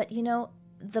got, but, you know,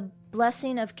 the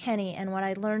blessing of Kenny and what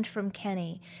I learned from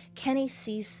Kenny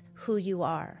sees who you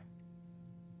are.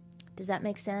 Does that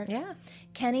make sense? Yeah.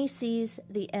 Kenny sees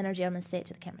the energy. I'm going to say it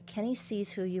to the camera. Kenny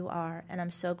sees who you are, and I'm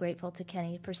so grateful to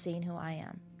Kenny for seeing who I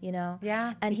am, you know?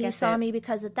 Yeah. And he saw me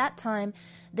because at that time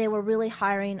they were really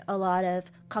hiring a lot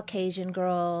of Caucasian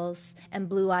girls and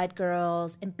blue-eyed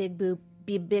girls and big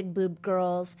boob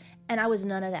girls, and I was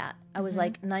none of that. I was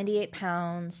like 98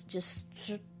 pounds, just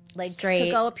like straight.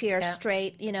 To go up here,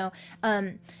 straight, you know,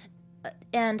 and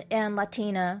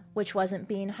Latina, which wasn't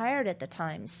being hired at the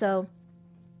time. So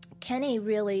Kenny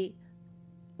really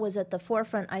was at the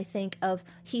forefront, I think, of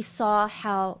he saw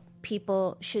how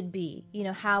people should be, you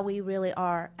know, how we really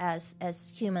are as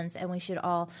humans, and we should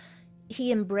all.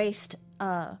 He embraced.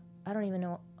 I don't even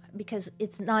know. Because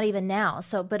it's not even now.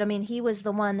 So, but I mean, he was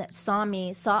the one that saw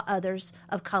others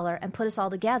of color and put us all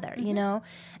together, you know?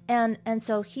 And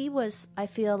so he was, I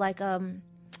feel like,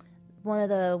 one of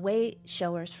the way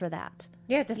showers for that.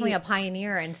 Yeah, definitely a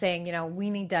pioneer in saying, you know, we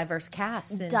need diverse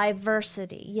casts.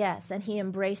 Diversity, yes. And he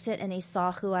embraced it, and he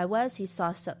saw who I was. He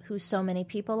saw who so many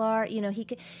people are. You know,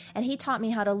 and he taught me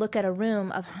how to look at a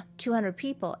room of 200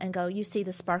 people and go, you see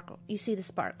the sparkle, you see the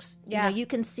sparks. Yeah. You know, you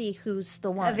can see who's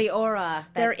the one. The aura.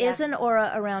 There is an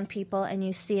aura around people, and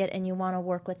you see it, and you want to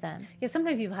work with them. Yeah,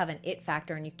 sometimes you have an it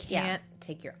factor, and you can't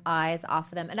take your eyes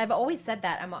off of them. And I've always said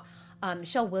that.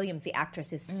 Michelle Williams, the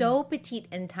actress, is so petite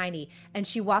and tiny, and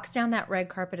she walks down that red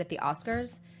carpet at the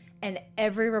Oscars, and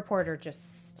every reporter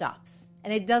just stops.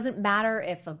 And it doesn't matter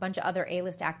if a bunch of other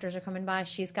A-list actors are coming by.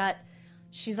 She's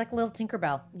like little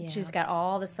Tinkerbell. Yeah. She's got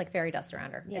all this like fairy dust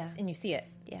around her. Yeah. And you see it.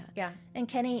 Yeah. Yeah. And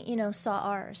Kenny, you know, saw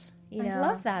ours. You know? I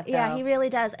love that, though. Yeah, he really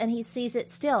does. And he sees it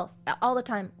still all the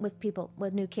time with people,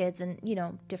 with new kids and, you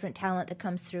know, different talent that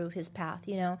comes through his path,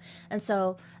 you know. And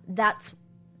so that's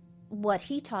what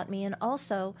he taught me. And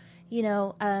also, you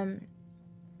know,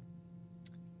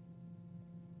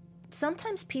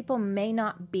 sometimes people may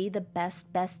not be the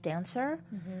best dancer,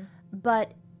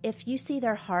 but if you see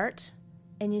their heart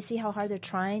and you see how hard they're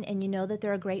trying and you know that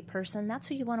they're a great person, that's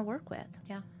who you want to work with.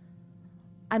 Yeah.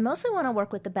 I mostly want to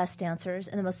work with the best dancers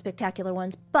and the most spectacular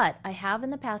ones, but I have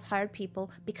in the past hired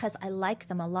people because I like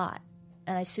them a lot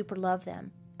and I super love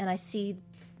them, and I see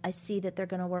that they're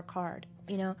going to work hard,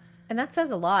 you know. And that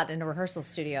says a lot in a rehearsal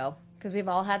studio, because we've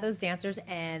all had those dancers,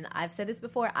 and I've said this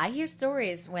before, I hear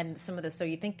stories when some of the So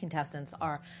You Think contestants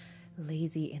are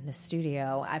lazy in the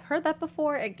studio. I've heard that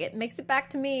before. It makes it back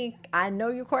to me. I know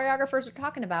you choreographers are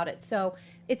talking about it, so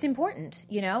it's important,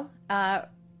 you know.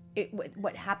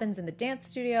 What happens in the dance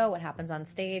studio, what happens on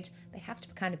stage, they have to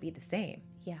kind of be the same.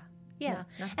 Yeah.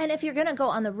 And if you're going to go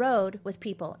on the road with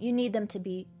people, you need them to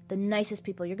be the nicest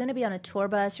people. You're going to be on a tour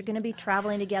bus. You're going to be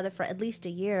traveling together for at least a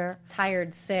year.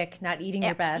 Tired, sick, not eating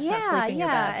your best, not sleeping your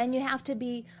best. And you have to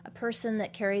be a person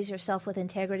that carries yourself with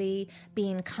integrity.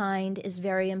 Being kind is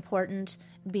very important.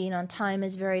 Being on time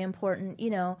is very important,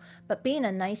 you know. But being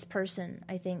a nice person,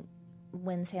 I think,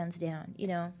 wins hands down, you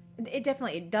know.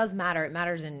 It does matter. It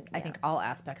matters in, I think, all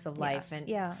aspects of life. And,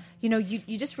 you know,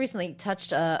 you just recently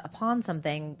touched upon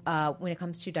something when it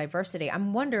comes to diversity.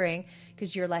 I'm wondering,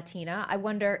 because you're Latina, I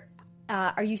wonder,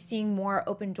 are you seeing more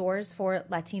open doors for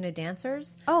Latina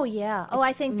dancers? Oh, yeah.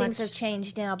 I think things have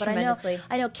changed now. But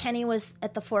I know Kenny was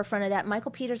at the forefront of that.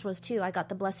 Michael Peters was, too. I got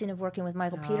the blessing of working with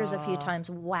Michael Peters a few times.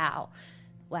 Wow,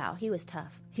 he was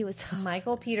tough.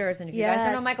 Michael Peters, and if you guys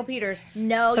don't know Michael Peters,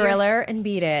 know Thriller and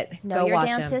Beat It. Know your watch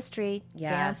dance him. history. Yeah.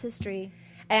 Dance history.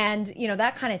 And, you know,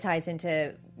 that kind of ties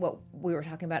into what we were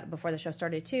talking about before the show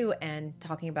started, too, and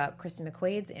talking about Kristen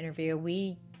McQuaid's interview.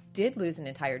 We did lose an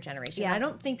entire generation. Yeah. I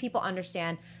don't think people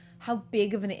understand how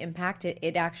big of an impact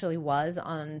it actually was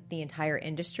on the entire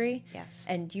industry. Yes.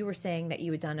 And you were saying that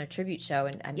you had done a tribute show,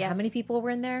 and how many people were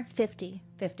in there? 50.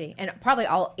 And probably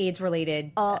all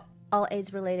AIDS-related. All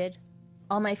AIDS related.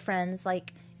 All my friends,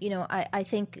 like, you know, I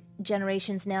think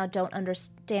generations now don't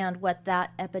understand what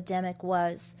that epidemic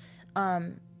was,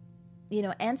 you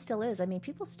know, and still is. I mean,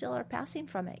 people still are passing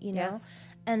from it, you know? Yes.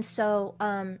 And so,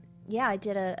 I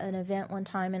did an event one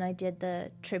time, and I did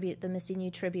the tribute, the Missing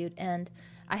You tribute, and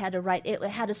I had to write, it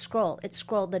had a scroll. It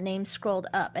scrolled, the names scrolled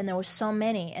up, and there were so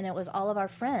many, and it was all of our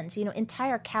friends. You know,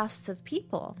 entire casts of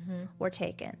people were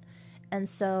taken. And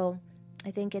so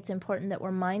I think it's important that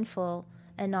we're mindful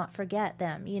and not forget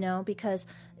them, you know, because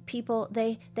people,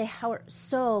 they are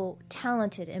so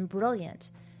talented and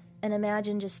brilliant, and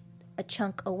imagine just a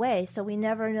chunk away. So we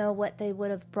never know what they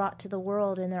would have brought to the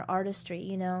world in their artistry,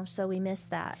 you know, so we miss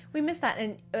that. We miss that.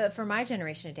 And for my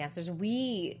generation of dancers,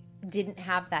 we didn't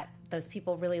have those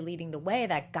people really leading the way,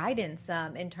 that guidance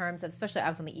in terms of, especially I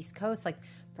was on the East Coast, like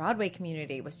Broadway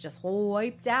community was just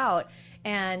wiped out.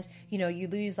 And, you know, you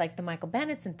lose like the Michael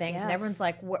Bennett's and things, and everyone's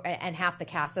like, and half the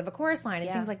cast of A Chorus Line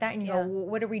and things like that. And you go, well,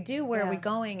 what do we do? Where are we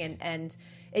going? And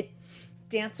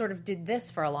dance sort of did this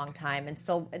for a long time, and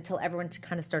so until everyone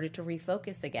kind of started to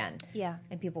refocus again. Yeah.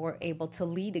 And people were able to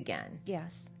lead again.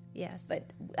 Yes. Yes.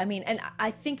 But, I mean, and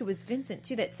I think it was Vincent,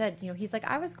 too, that said, you know, he's like,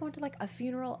 I was going to, like, a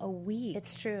funeral a week.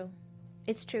 It's true.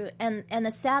 It's true. And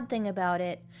the sad thing about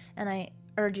it, and I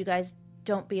urge you guys,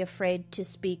 don't be afraid to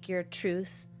speak your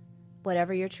truth,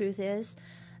 whatever your truth is.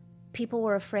 People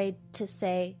were afraid to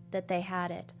say that they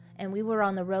had it. And we were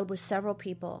on the road with several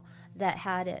people that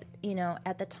had it, you know,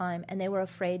 at the time, and they were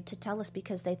afraid to tell us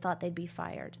because they thought they'd be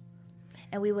fired.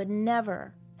 And we would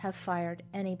never have fired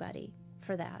anybody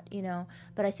for that, you know.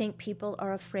 But I think people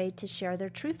are afraid to share their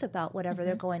truth about whatever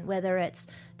they're going, whether it's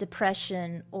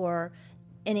depression or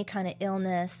any kind of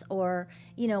illness or,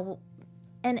 you know,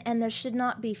 and there should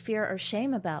not be fear or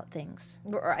shame about things.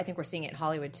 Or I think we're seeing it in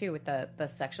Hollywood, too, with the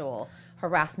sexual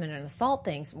harassment and assault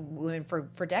things. Women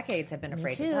for decades have been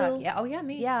afraid to talk. Yeah. Oh, yeah,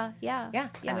 me. Yeah.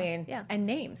 I mean, and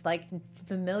names, like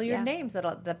familiar names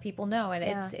that people know. And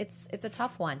it's a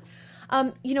tough one.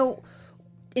 You know,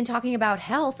 in talking about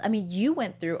health, I mean, you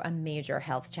went through a major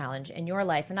health challenge in your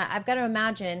life. And I've got to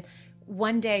imagine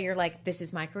one day you're like, this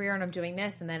is my career and I'm doing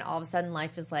this. And then all of a sudden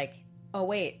life is like, oh,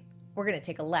 wait, we're going to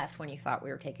take a left when you thought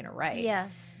we were taking a right.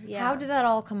 Yes. Yeah. How did that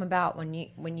all come about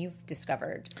when you've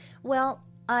discovered? Well,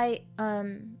 I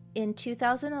in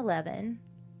 2011,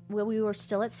 we were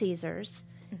still at Caesars,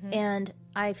 and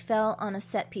I fell on a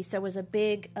set piece. There was a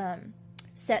big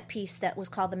set piece that was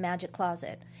called the Magic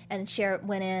Closet, and Cher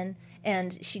went in.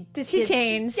 And did she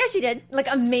change? Yeah, she did. Like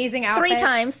amazing outfits. 3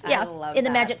 times, yeah, in the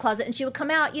that. Magic Closet. And she would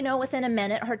come out, you know, within a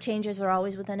minute. Her changes are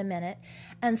always within a minute.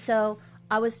 And so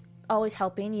I was always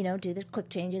helping, you know, do the quick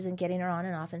changes and getting her on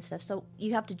and off and stuff. So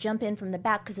you have to jump in from the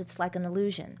back because it's like an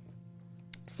illusion.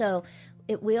 So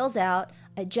it wheels out.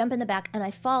 I jump in the back and I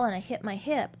fall and I hit my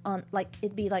hip on, like,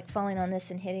 it'd be like falling on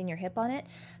this and hitting your hip on it.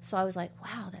 So I was like,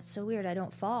 wow, that's so weird. I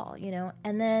don't fall, you know.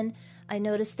 And then I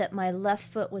noticed that my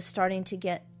left foot was starting to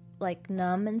get like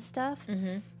numb and stuff.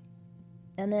 And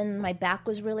then my back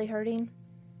was really hurting.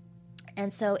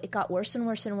 And so it got worse and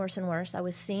worse and worse and worse. I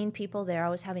was seeing people there. I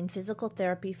was having physical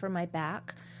therapy for my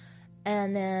back.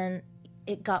 And then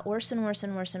it got worse and worse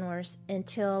and worse and worse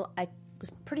until I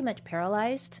was pretty much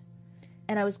paralyzed.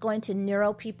 And I was going to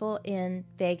neuro people in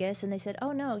Vegas, and they said,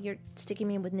 oh, no, you're sticking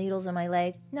me with needles in my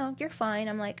leg. No, you're fine.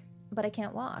 I'm like, but I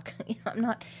can't walk. I'm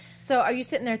not. So are you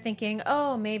sitting there thinking,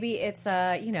 oh, maybe it's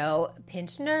a, you know,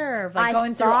 pinched nerve, like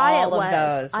going through all of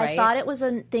those, right? I thought it was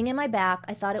a thing in my back.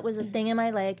 I thought it was a thing in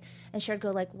my leg. And she'd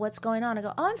go like, what's going on? I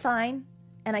go, oh, I'm fine.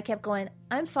 And I kept going,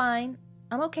 I'm fine.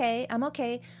 I'm okay. I'm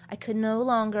okay. I could no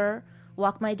longer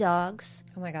walk my dogs.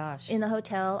 Oh, my gosh. In the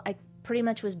hotel. I pretty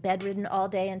much was bedridden all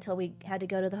day until we had to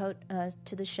go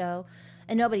to the show.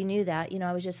 And nobody knew that. You know,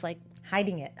 I was just like,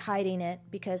 hiding it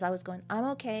because I was going, I'm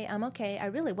okay. I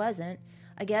really wasn't.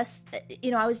 I guess,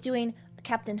 you know, I was doing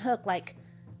Captain Hook, like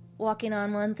walking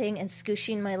on one thing and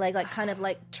scooshing my leg, like kind of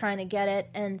like trying to get it.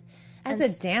 And as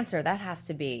a dancer, that has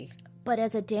to be. But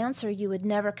as a dancer, you would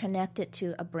never connect it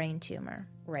to a brain tumor.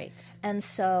 Right. And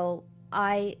so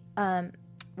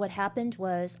what happened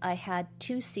was I had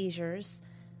 2 seizures,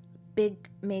 big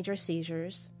major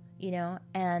seizures, you know,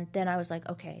 and then I was like,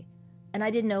 okay. And I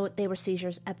didn't know they were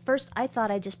seizures. At first, I thought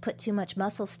I just put too much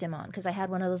muscle stim on because I had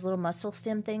one of those little muscle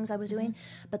stim things I was doing.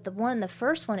 But the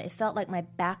first one, it felt like my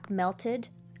back melted,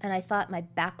 and I thought my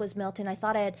back was melting. I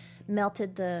thought I had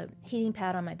melted the heating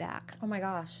pad on my back. Oh, my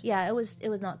gosh. Yeah, it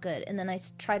was not good. And then I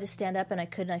tried to stand up, and I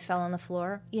couldn't. I fell on the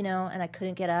floor, you know, and I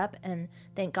couldn't get up. And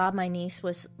thank God my niece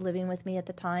was living with me at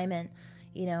the time, and,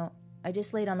 you know, I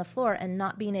just laid on the floor and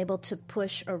not being able to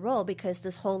push or roll because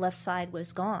this whole left side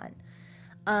was gone.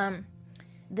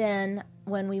 Then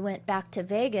when we went back to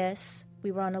Vegas,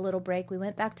 we were on a little break. We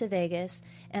went back to Vegas,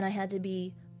 and I had to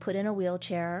be put in a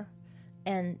wheelchair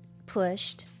and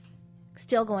pushed,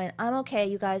 still going, I'm okay,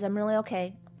 you guys, I'm really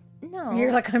okay. No.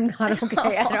 You're like, I'm not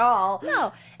okay at all.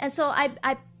 No. And so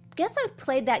I guess I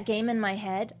played that game in my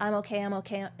head. I'm okay.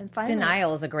 And finally.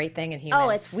 Denial is a great thing in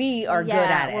humans. We are good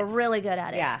at it. We're really good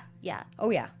at it. Yeah. Yeah.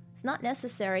 Oh, yeah. It's not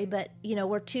necessary, but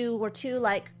we're too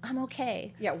like, I'm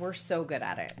okay. Yeah, we're so good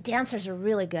at it. Dancers are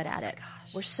really good at it.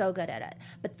 Gosh. We're so good at it.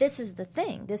 But this is the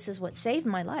thing. This is what saved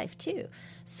my life too.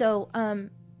 So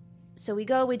so we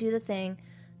do the thing.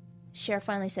 Cher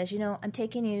finally says, I'm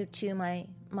taking you to my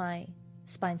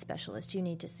spine specialist. You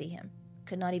need to see him.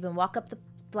 Could not even walk up the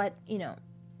flight,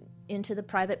 into the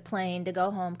private plane to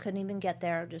go home. Couldn't even get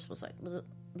there. Just was like, bzz,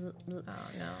 bzz, bzz. Oh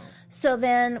no. So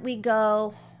then we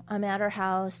go. I'm at her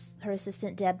house. Her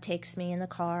assistant Deb takes me in the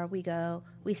car. We go.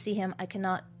 We see him. I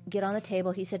cannot get on the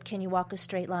table. He said, "Can you walk a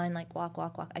straight line? Like walk,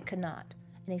 walk, walk." I could not.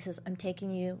 And he says, "I'm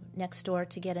taking you next door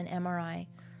to get an MRI."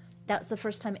 That was the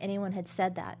first time anyone had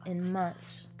said that in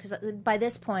months. Because by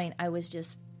this point, I was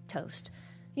just toast.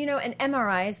 And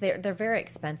MRIs, they're very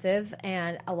expensive,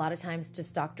 and a lot of times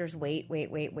just doctors wait,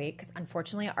 because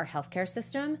unfortunately our healthcare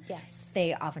system, yes,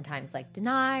 they oftentimes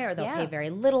deny, or they'll pay very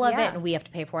little of it, and we have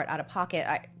to pay for it out of pocket.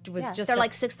 They're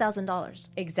like $6,000.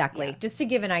 Exactly. Yeah. Just to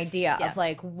give an idea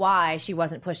of why she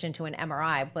wasn't pushed into an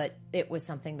MRI, but it was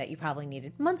something that you probably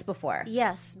needed months before.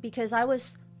 Yes, because I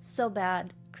was so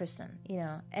bad, Kristen,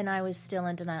 and I was still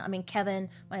in denial. I mean, Kevin,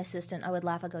 my assistant, I would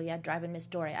laugh. I go, "Yeah, driving Miss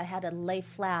Dory." I had to lay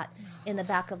flat in the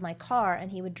back of my car,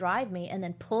 and he would drive me and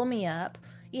then pull me up.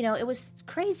 It was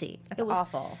crazy. It was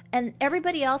awful. And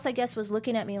everybody else, I guess, was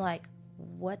looking at me like,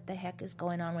 what the heck is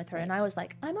going on with her? And I was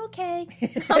like, I'm okay.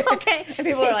 I'm okay. And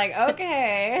people are like,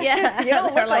 okay. Yeah.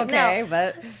 They're like, okay, no.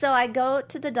 but. So I go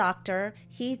to the doctor.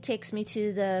 He takes me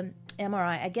to the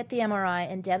MRI. I get the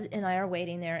MRI, and Deb and I are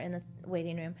waiting there in the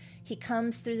waiting room. He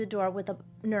comes through the door with a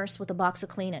nurse with a box of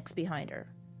Kleenex behind her,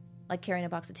 like carrying a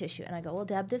box of tissue. And I go, "Well,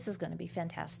 Deb, this is going to be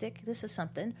fantastic. This is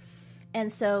something."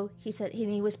 And so he said,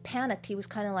 he was panicked. He was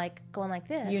kind of like going like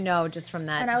this. Just from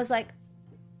that. And I was like,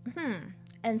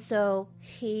 And so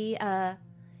he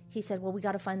said, "Well, we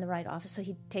got to find the right office." So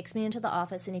he takes me into the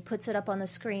office, and he puts it up on the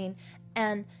screen.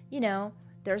 And,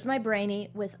 there's my brainy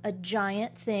with a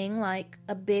giant thing, like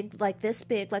this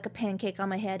big, like a pancake on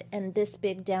my head, and this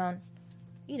big down,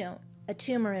 a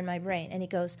tumor in my brain. And he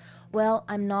goes, "Well,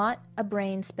 I'm not a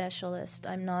brain specialist.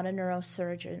 I'm not a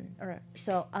neurosurgeon.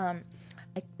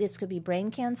 This could be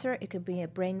brain cancer, it could be a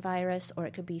brain virus, or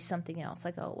it could be something else."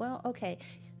 I go, "Well, okay.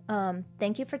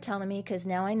 Thank you for telling me, because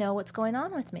now I know what's going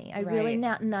on with me. I'm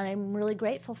really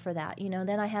grateful for that."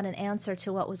 Then I had an answer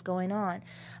to what was going on.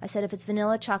 I said, "If it's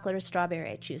vanilla, chocolate, or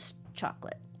strawberry, I choose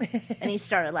chocolate." And he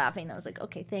started laughing. I was like,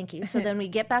 "Okay, thank you." So then we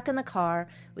get back in the car.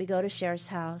 We go to Cher's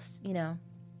house.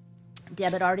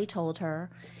 Deb had already told her.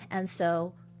 And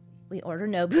so we order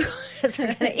Nobu because we're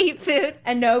going to eat food.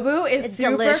 And Nobu is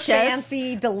super delicious.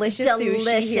 Fancy, delicious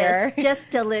sushi here. Just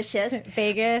delicious.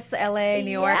 Vegas, LA,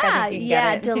 New York, I think you can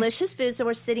get it. Delicious food. So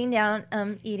we're sitting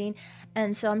down eating,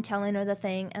 and so I'm telling her the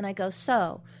thing, and I go,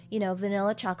 "So,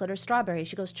 vanilla, chocolate, or strawberry?"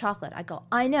 She goes, "Chocolate." I go,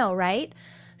 "I know, right?"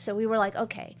 So we were like,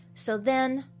 okay. So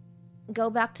then go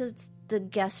back to the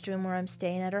guest room where I'm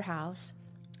staying at her house.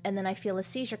 And then I feel a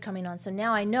seizure coming on. So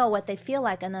now I know what they feel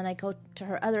like. And then I go to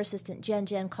her other assistant,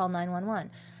 Jen, call 911.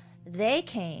 They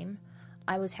came.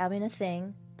 I was having a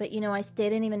thing. But, they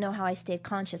didn't even know how I stayed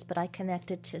conscious. But I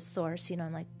connected to source.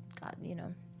 I'm like, God,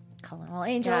 calling all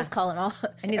angels, calling all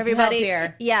everybody.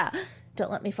 Here. Yeah. Don't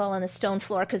let me fall on the stone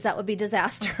floor, because that would be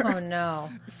disaster. Oh,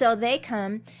 no. So they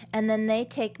come, and then they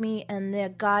take me, and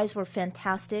the guys were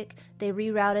fantastic. They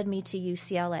rerouted me to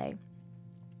UCLA.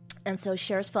 And so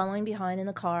Cher's following behind in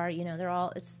the car.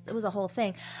 It was a whole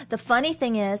thing. The funny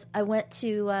thing is, I went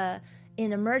to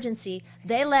in emergency.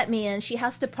 They let me in. She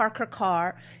has to park her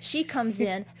car. She comes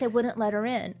in. They wouldn't let her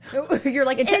in. You're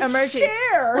like, it's emergency.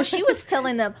 Cher. Well, she was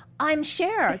telling them, "I'm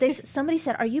Cher." Somebody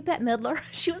said, "Are you Bette Midler?"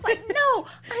 She was like, "No,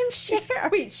 I'm Cher."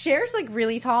 Wait, Cher's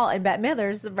really tall, and Bette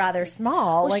Midler's rather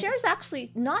small. Well, Cher's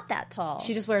actually not that tall.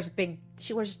 She just wears big.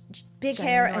 She wears big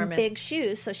hair and big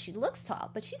shoes, so she looks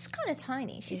tall, but she's kind of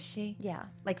tiny. Is she? Yeah.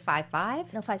 Like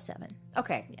 5'5"? No, 5'7".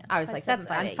 Okay. Yeah. I was 5'7",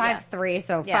 like, 5'8", I'm 5'3",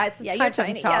 so yeah. 5 you're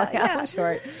tiny. tall. Yeah. I'm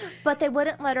short. But they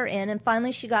wouldn't let her in, and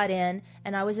finally she got in,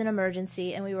 and I was in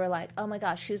emergency, and we were like, oh my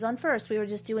gosh, who's on first? We were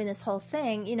just doing this whole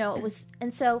thing, it was,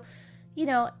 and so,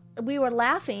 we were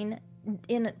laughing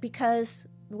because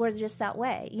we're just that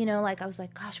way, like I was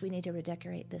like, gosh, we need to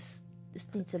redecorate this. This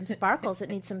needs some sparkles. It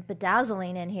needs some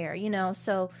bedazzling in here,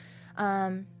 so...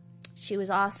 she was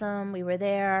awesome. We were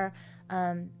there.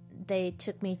 They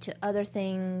took me to other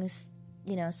things,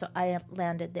 so I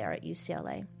landed there at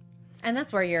UCLA. And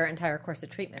that's where your entire course of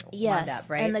treatment wound up,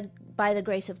 right? And by the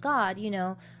grace of God,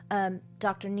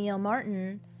 Dr. Neil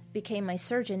Martin became my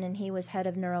surgeon, and he was head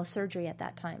of neurosurgery at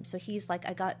that time. So he's like,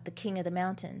 I got the king of the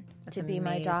mountain to be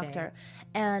my doctor.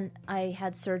 And I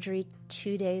had surgery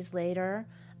 2 days later.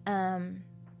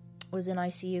 was in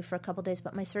ICU for a couple days,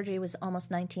 but my surgery was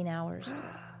almost 19 hours.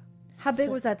 How big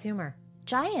was that tumor?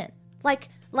 Giant. Like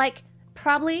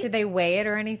probably. Did they weigh it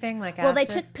or anything? Well, they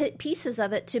took pieces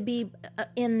of it to be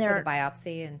in their for the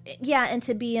biopsy and and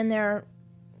to be in their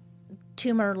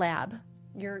tumor lab.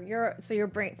 So your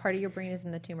brain, part of your brain is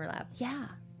in the tumor lab. Yeah,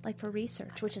 like for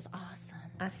research, which is awesome.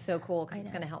 That's so cool because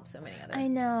it's going to help so many others. I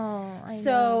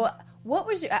know. What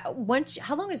was your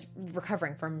how long is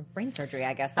recovering from brain surgery?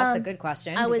 I guess that's a good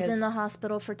question. I was in the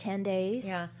hospital for 10 days.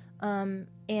 Yeah.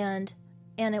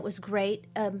 And it was great.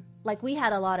 Like we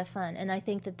had a lot of fun, and I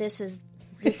think that this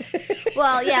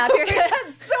well, yeah, if you're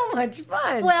that's so much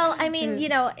fun. Well, I mean,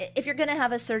 if you're going to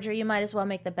have a surgery, you might as well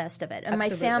make the best of it. And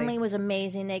Absolutely. My family was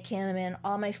amazing. They came in.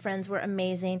 All my friends were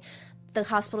amazing. The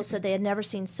hospital said they had never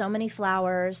seen so many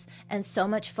flowers and so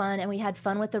much fun, and we had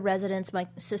fun with the residents. My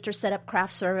sister set up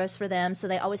craft service for them, so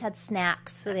they always had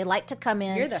snacks, so they liked to come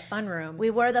in. You're the fun room. We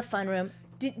were the fun room.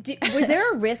 Was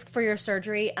there a risk for your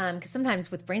surgery? Because sometimes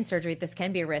with brain surgery, this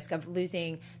can be a risk of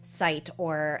losing sight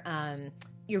or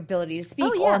your ability to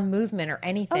speak or movement or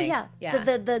anything. Oh, yeah.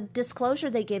 The disclosure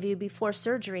they give you before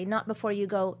surgery, not before you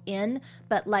go in,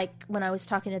 but like when I was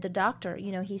talking to the doctor,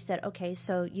 he said, okay,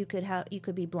 so you could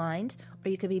be blind or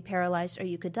you could be paralyzed or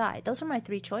you could die. Those are my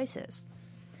 3 choices.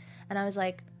 And I was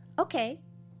like, okay,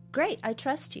 great. I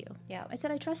trust you. Yeah. I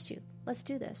said, I trust you. Let's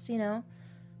do this,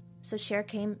 So Cher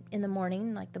came in the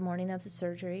morning, like the morning of the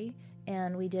surgery,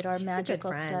 and we did our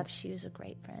magical stuff. She was a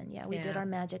great friend. Yeah, we did our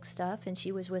magic stuff, and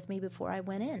she was with me before I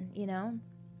went in,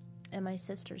 and my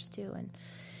sisters too. And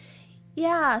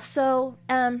yeah, so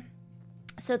then,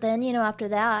 after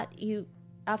that,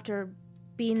 after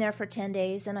being there for 10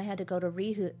 days, then I had to go to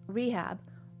rehab,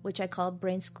 which I called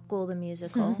Brain School the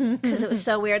Musical, because it was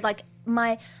so weird. Like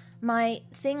my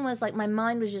thing was like my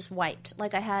mind was just wiped.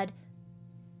 Like I had,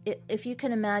 if you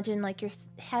can imagine, like your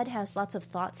head has lots of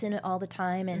thoughts in it all the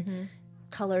time and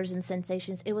colors and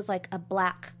sensations. It was like a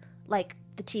black, like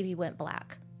the TV went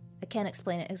black. I can't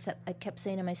explain it, except I kept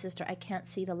saying to my sister, I can't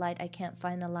see the light. I can't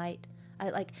find the light.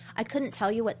 I couldn't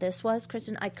tell you what this was,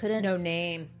 Kristen. I couldn't. No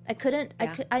name. I couldn't.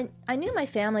 Yeah. I knew my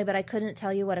family, but I couldn't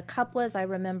tell you what a cup was. I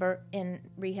remember in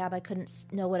rehab, I couldn't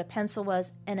know what a pencil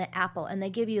was and an apple. And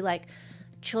they give you like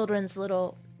children's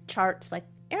little charts, like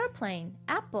airplane,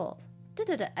 apple,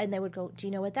 da-da-da. And they would go, do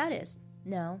you know what that is?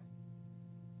 No.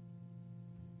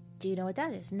 Do you know what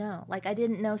that is? No. Like I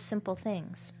didn't know simple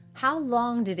things. How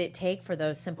long did it take for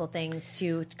those simple things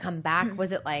to come back?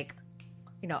 Was it like,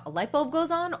 a light bulb goes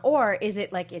on? Or is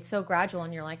it like it's so gradual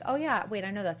and you're like, oh, yeah, wait,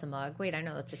 I know that's a mug. Wait, I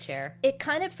know that's a chair. It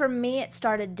kind of, for me, it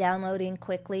started downloading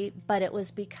quickly, but it was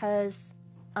because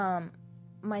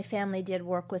my family did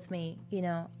work with me,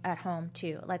 at home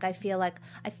too. Like I feel like,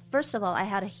 first of all, I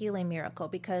had a healing miracle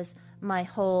because my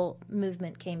whole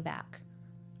movement came back.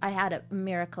 I had a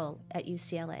miracle at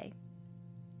UCLA,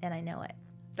 and I know it.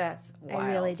 That's wild.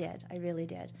 I really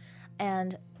did.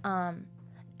 And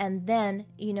then,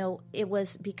 it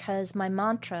was because my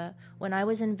mantra, when I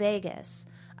was in Vegas,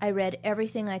 I read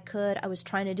everything I could. I was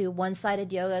trying to do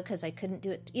one-sided yoga because I couldn't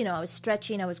do it. I was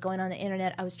stretching. I was going on the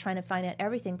internet. I was trying to find out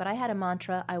everything. But I had a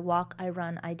mantra: I walk, I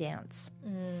run, I dance.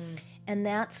 And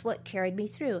that's what carried me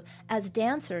through. As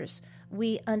dancers,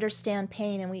 we understand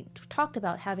pain, and we talked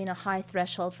about having a high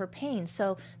threshold for pain.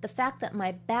 So the fact that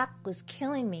my back was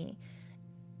killing me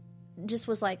just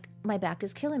was like, my back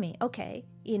is killing me. Okay,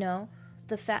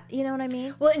 the fact, you know what I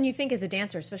mean? Well, and you think as a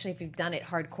dancer, especially if you've done it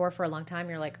hardcore for a long time,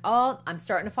 you're like, oh, I'm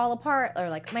starting to fall apart, or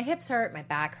like my hips hurt, my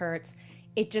back hurts.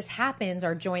 It just happens.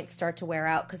 Our joints start to wear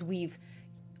out because we've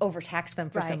overtaxed them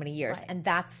for so many years. Right. And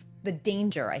that's the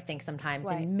danger, I think, sometimes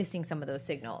in missing some of those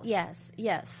signals. Yes.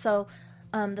 So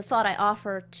the thought I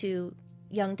offer to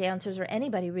young dancers or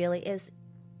anybody really is,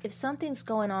 if something's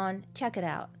going on, check it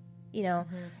out.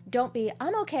 Don't be,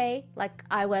 I'm okay, like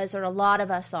I was, or a lot of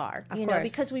us are, of course.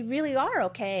 Because we really are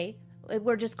okay.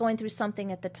 We're just going through something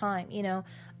at the time,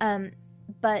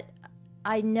 But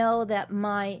I know that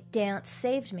my dance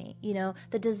saved me,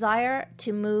 The desire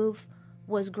to move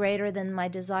was greater than my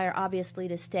desire, obviously,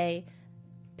 to stay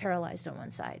paralyzed on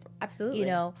one side.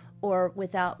 Absolutely. Or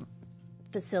without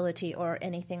facility or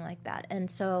anything like that.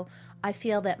 And so I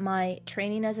feel that my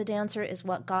training as a dancer is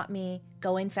what got me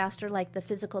going faster. Like the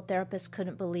physical therapist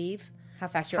couldn't believe how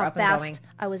fast you're up and going.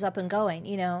 I was up and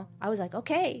going, I was like,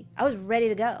 okay, I was ready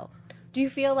to go. Do you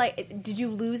feel like, did you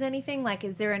lose anything? Like,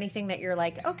 is there anything that you're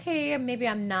like, okay, maybe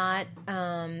I'm not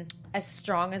as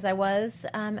strong as I was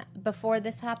before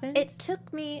this happened? It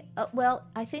took me,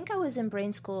 I think I was in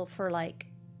brain school for like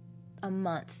a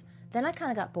month. Then I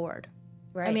kind of got bored.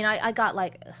 Right. I mean, I got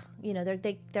like,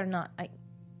 they're not,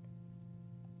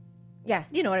 Yeah.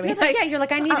 You know what I mean? You're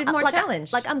like, I needed more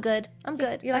challenge. I'm good. I'm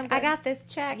good. You're like, I'm good. I got this,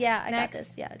 check. Yeah, I next. got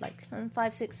this. Yeah, like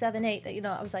 5, 6, 7, 8. You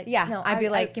know, I was like, Yeah, no, I'd be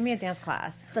like, give me a dance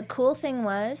class. The cool thing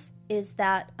is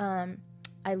that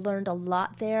I learned a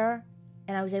lot there,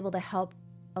 and I was able to help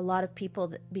a lot of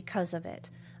people because of it.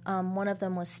 One of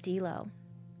them was Stilo.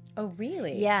 Oh,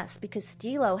 really? Yes, because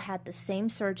Stilo had the same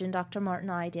surgeon Dr. Martin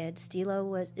I did.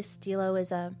 Stilo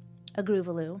is a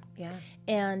Groovaloo. Yeah.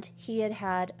 And he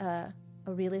had a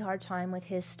really hard time with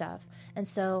his stuff. And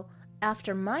so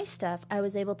after my stuff, I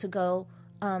was able to go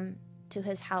to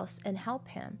his house and help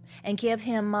him and give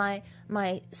him my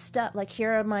stuff. Like,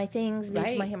 here are my things.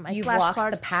 These Right. my You've flashcards.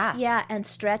 walked the path. Yeah, and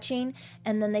stretching.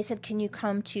 And then they said, can you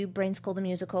come to Brain School the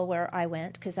Musical, where I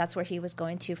went, because that's where he was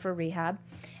going to for rehab.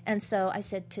 And so I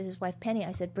said to his wife, Penny,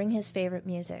 I said, bring his favorite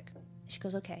music. She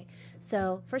goes, okay.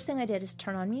 So first thing I did is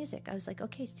turn on music. I was like,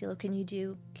 okay, Stilo, can you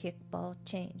do kickball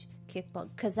change? Kickball,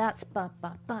 because that's ba,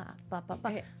 ba, ba, ba, ba, ba.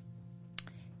 Right.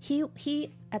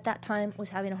 He at that time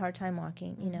was having a hard time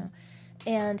walking, you know.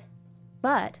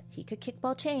 But he could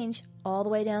kickball change all the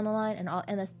way down the line,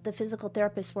 and the physical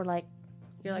therapists were like,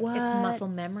 You're like, what? it's muscle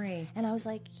memory. And I was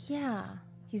like, yeah.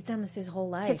 He's done this his whole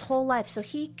life. His whole life. So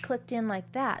he clicked in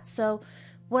like that. So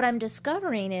what I'm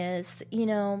discovering is, you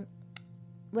know,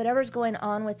 whatever's going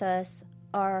on with us,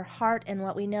 our heart and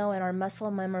what we know and our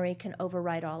muscle memory can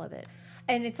override all of it.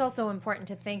 And it's also important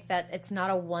to think that it's not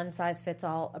a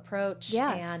one-size-fits-all approach.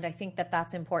 Yes. And I think that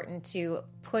that's important to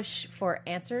push for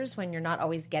answers when you're not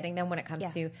always getting them when it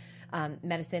comes to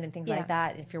medicine and things like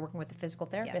that. If you're working with a physical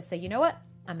therapist, say, you know what?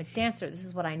 I'm a dancer. This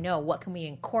is what I know. What can we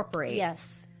incorporate?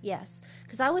 Yes.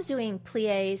 Because I was doing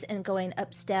pliés and going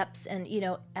up steps and, you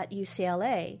know, at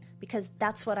UCLA because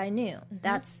that's what I knew.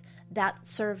 That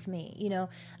served me. You know,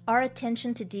 our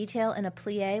attention to detail in a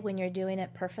plié when you're doing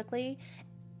it perfectly,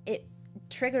 it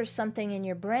triggers something in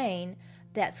your brain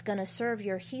that's going to serve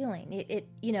your healing. It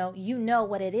you know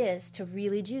what it is to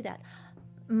really do that.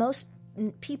 Most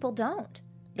people don't.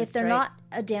 If they're not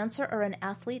a dancer or an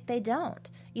athlete, they don't.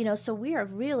 You know, so we are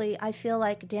really, I feel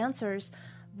like dancers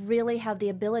really have the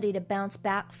ability to bounce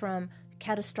back from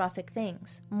catastrophic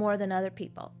things more than other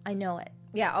people. I know it.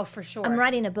 Yeah, oh, for sure. I'm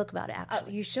writing a book about it,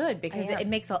 actually. You should, because it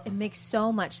makes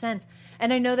so much sense.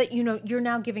 And I know that, you know, you're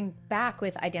now giving back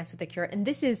with I Dance with a Cure, and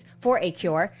this is for a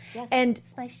cure. Yes. And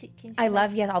I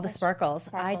love all the sparkles.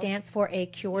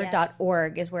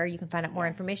 idanceforacure.org is where you can find out more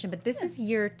information. But this is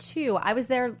year 2. I was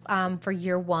there for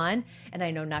year 1, and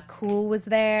I know Nakul was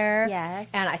there. Yes.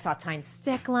 And I saw Tyne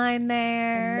Stickline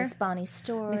there. And Miss Bonnie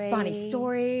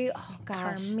Story. Oh,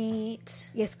 gosh.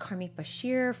 Carmeet. Yes, Carmeet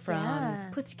Bashir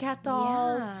from Pussycat Dolls.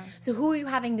 Yeah. So who are you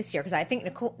having this year? Because I think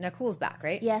Nakul's back,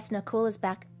 right? Yes, Nakul is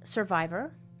back.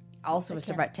 Survivor. Also a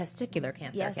testicular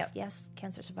cancer. Yes,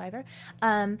 cancer survivor.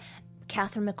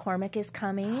 Catherine McCormick is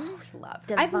coming. Oh, I love her.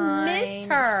 Divine, I've missed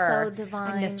her. So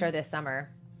divine. I missed her this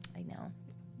summer. I know.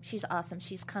 She's awesome.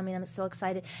 She's coming. I'm so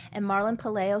excited. And Marlon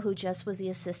Paleo, who just was the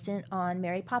assistant on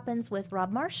Mary Poppins with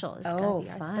Rob Marshall, is going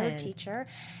to be our third teacher.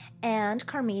 And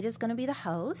Carmeet is going to be the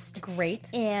host.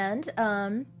 Great.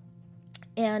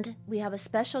 And we have a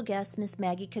special guest, Miss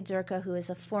Maggie Kadurka, who is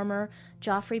a former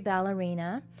Joffrey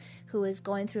ballerina who is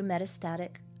going through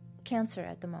metastatic cancer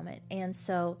at the moment. And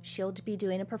so she'll be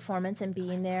doing a performance and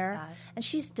being there. that. And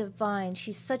she's divine.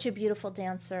 She's such a beautiful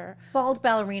dancer. Bald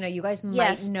ballerina. You guys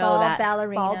might know bald that.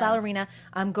 ballerina. Bald ballerina.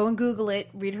 Go and Google it.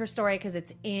 Read her story because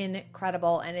it's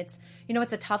incredible. And it's, you know,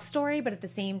 it's a tough story, but at the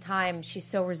same time, she's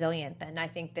so resilient. And I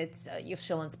think that's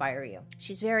she'll inspire you.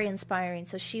 She's very inspiring.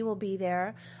 So she will be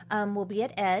there. We'll be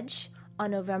at Edge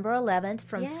on November 11th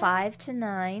from 5 to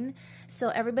 9. So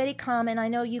everybody come, and I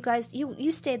know you guys,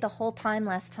 you stayed the whole time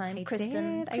last time,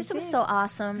 Kristen. Kristen was so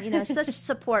awesome. You know, such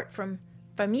support from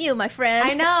you, my friend.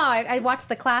 I know. I watched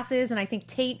the classes, and I think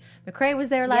Tate McRae was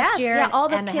there last year. Yeah, all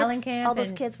the Emma kids, Hellenkamp, all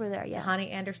those kids were there. Yeah,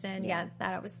 Tahani Anderson. Yeah,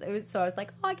 it was. So I was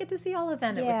like, oh, I get to see all of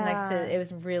them. It was nice it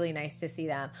was really nice to see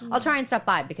them. I'll try and stop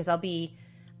by because I'm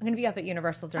going to be up at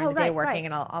Universal during the day working,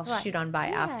 and I'll shoot on by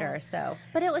after. So,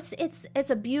 but it's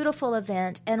a beautiful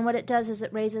event, and what it does is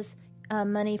it raises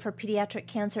money for pediatric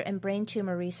cancer and brain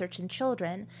tumor research in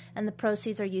children, and the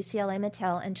proceeds are UCLA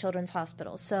Mattel and Children's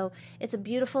Hospital. So it's a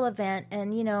beautiful event,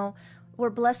 and you know we're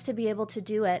blessed to be able to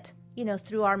do it, you know,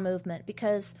 through our movement,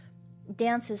 because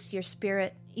dance is your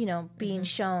spirit, you know, being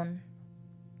shown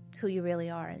who you really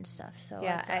are and stuff. So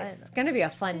it's going to be a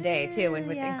fun day too, and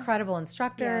with incredible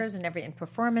instructors and everything,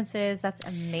 performances. That's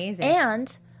amazing.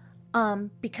 And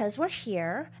because we're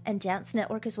here, and Dance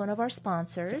Network is one of our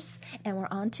sponsors, and we're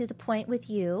on to the point with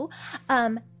you.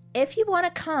 If you want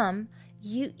to come,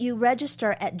 You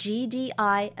register at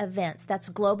GDI Events. That's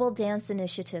Global Dance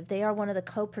Initiative. They are one of the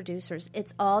co-producers.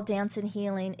 It's all dance and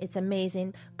healing. It's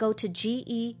amazing. Go to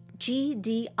GDI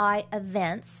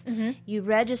Events. You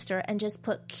register and just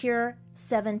put Cure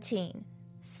 17,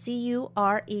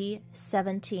 CURE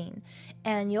 17,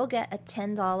 and you'll get a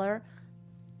 $10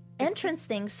 entrance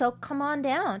thing. So come on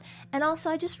down. And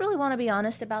also, I just really want to be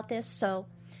honest about this. So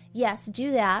yes,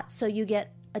 do that so you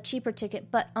get a cheaper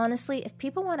ticket. But honestly, if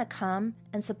people want to come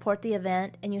and support the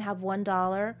event and you have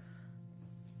 $1,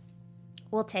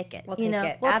 we'll take it. We'll take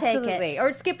it. Absolutely.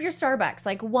 Or skip your Starbucks.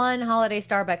 Like one holiday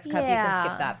Starbucks cup, you can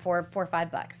skip that for $4 or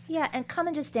 $5. Yeah, and come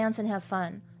and just dance and have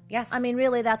fun. Yes. I mean,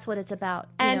 really, that's what it's about.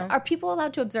 And are people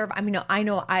allowed to observe? I mean, I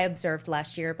know I observed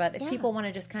last year, but if people want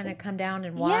to just kind of come down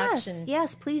and watch.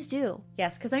 Yes, please do.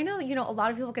 Yes, because I know, a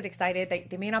lot of people get excited. They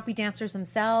may not be dancers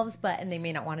themselves, and they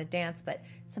may not want to dance, but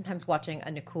sometimes watching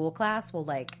a Nicole class will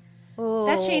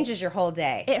that changes your whole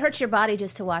day. It hurts your body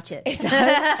just to watch it. It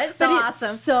does. It's so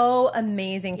awesome. It's so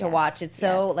amazing to watch. It's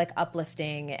so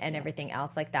uplifting and everything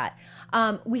else like that.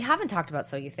 We haven't talked about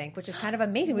So You Think, which is kind of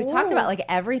amazing. We've talked about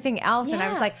everything else, and I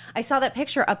was like, I saw that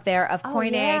picture up there of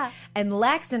Koine and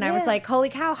Lex, and I was like, holy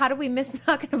cow, how did we miss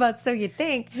talking about So You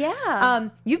Think? Yeah.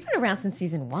 You've been around since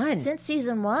season 1. Since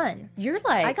season 1. You're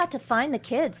like, I got to find the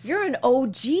kids. You're an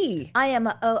OG. I am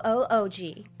a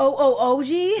OOOG.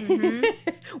 OOOG?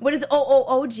 Mm-hmm. What is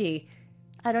OOOG?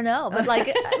 I don't know, but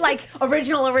like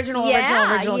original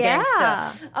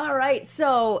gangsta. All right,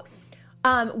 so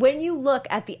when you look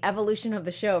at the evolution of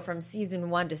the show from season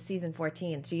 1 to season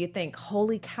 14, do you think,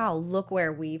 holy cow, look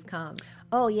where we've come?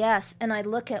 Oh, yes. And I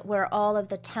look at where all of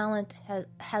the talent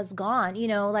has gone,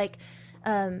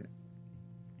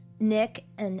 Nick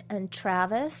and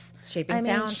Travis. Shaping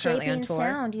Sound, currently on tour.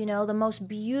 Sound, the most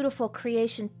beautiful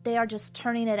creation. They are just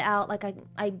turning it out. Like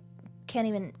I can't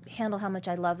even handle how much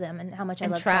I love them and how much I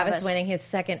love Travis. Travis winning his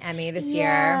second Emmy this year.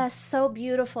 Yeah, so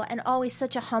beautiful and always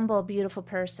such a humble, beautiful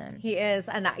person. He is.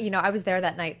 And, I was there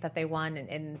that night that they won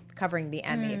in covering the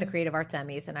Emmy, the Creative Arts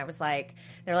Emmys. And I was like,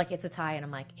 they're like, it's a tie. And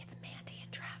I'm like, it's Mandy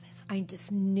and Travis. I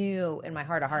just knew in my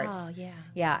heart of hearts. Oh, yeah.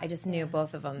 Yeah, I just knew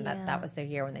both of them that was their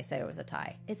year when they said it was a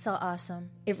tie. It's so awesome.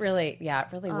 It really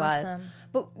awesome. was.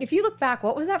 But if you look back,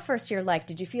 what was that first year like?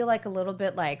 Did you feel like a little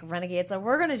bit like Renegades? Like,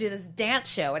 we're going to do this dance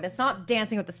show, and it's not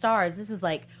Dancing with the Stars. This is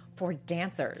like for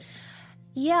dancers.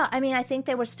 Yeah, I mean, I think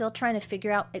they were still trying to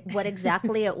figure out what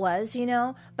exactly it was,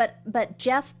 But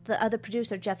Jeff, the other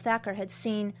producer, Jeff Thacker, had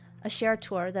seen a share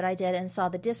tour that I did and saw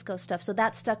the disco stuff, so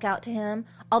that stuck out to him.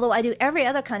 Although I do every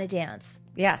other kind of dance.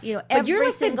 Yes, but you're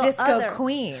like the disco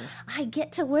queen. I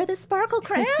get to wear the sparkle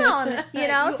crown, so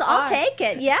I'll take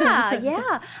it.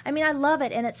 Yeah. I mean, I love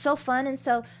it, and it's so fun. And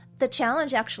so the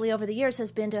challenge actually over the years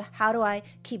has been to how do I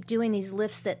keep doing these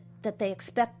lifts that they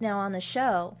expect now on the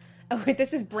show. Oh, wait,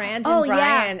 this is Brandon,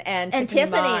 Brian, and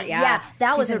Tiffany. Yeah,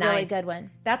 that was a really good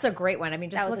one. That's a great one. I mean,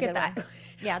 just look at that.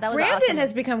 Yeah, that was Brandon awesome.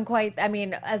 has become quite,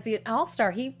 as the all-star,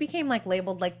 he became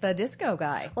labeled the disco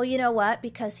guy. Well, you know what?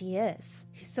 Because he is.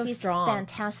 He's strong.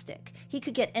 Fantastic. He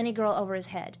could get any girl over his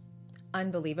head.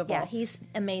 Unbelievable. Yeah, he's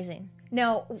amazing.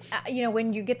 Now,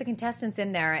 when you get the contestants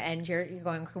in there and you're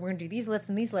going, we're going to do these lifts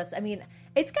and these lifts, I mean,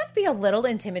 it's got to be a little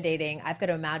intimidating, I've got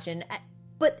to imagine.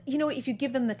 But, if you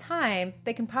give them the time,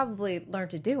 they can probably learn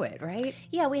to do it, right?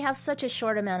 Yeah, we have such a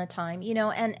short amount of time,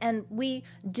 and we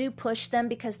do push them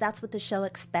because that's what the show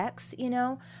expects,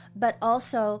 But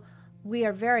also, we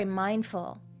are very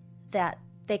mindful that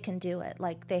they can do it.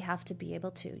 Like, they have to be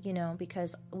able to,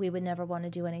 because we would never want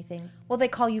to do anything. Well, they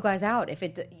call you guys out if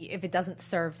it doesn't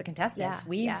serve the contestants.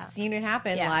 We've seen it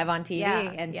happen live on TV,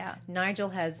 and Nigel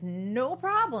has no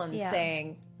problem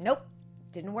saying, nope.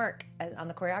 Didn't work on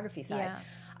the choreography side.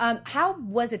 Yeah. How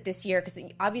was it this year? Because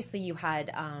obviously you had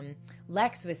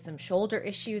Lex with some shoulder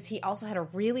issues. He also had a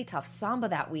really tough samba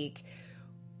that week.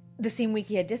 The same week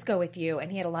he had disco with you,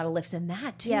 and he had a lot of lifts in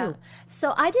that too. Yeah.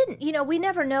 So I didn't, we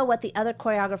never know what the other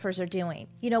choreographers are doing.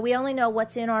 We only know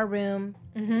what's in our room.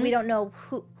 Mm-hmm. We don't know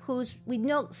we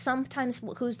know sometimes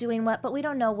who's doing what, but we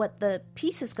don't know what the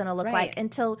piece is going to look like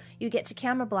until you get to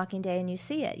camera blocking day and you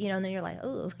see it, and then you're like,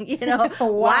 oh,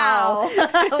 wow.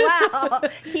 Wow.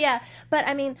 Yeah. But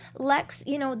I mean, Lex,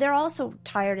 they're also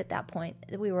tired at that point.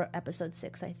 We were episode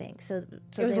 6, I think. So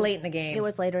it was late in the game. It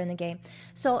was later in the game.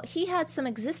 So he had some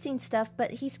existing stuff,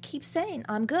 but he keeps saying,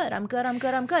 I'm good.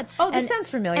 Oh, this sounds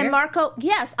familiar. And Marco,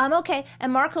 yes, I'm okay.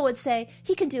 And Marco would say,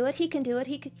 he can do it.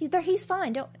 He's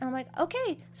fine. And I'm like,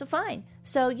 okay, so fine.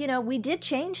 So, we did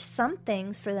change some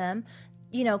things for them,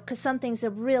 because some things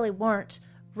that really weren't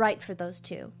right for those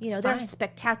two. They're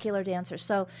spectacular dancers.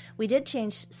 So we did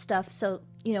change stuff. So,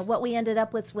 what we ended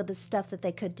up with the stuff that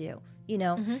they could do,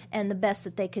 and the best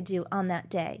that they could do on that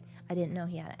day. I didn't know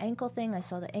he had an ankle thing. I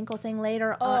saw the ankle thing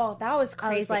later. Oh, that was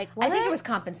crazy. I was like, what? I think it was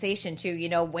compensation too.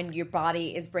 When your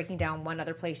body is breaking down one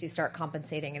other place, you start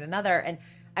compensating in another. And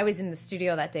I was in the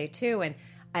studio that day too, and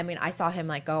I mean, I saw him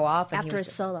like go off and after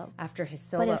his solo.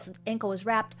 But his ankle was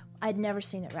wrapped. I'd never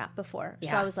seen it wrapped before,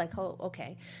 so I was like, oh,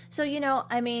 okay. So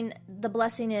I mean, the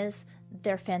blessing is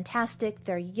they're fantastic.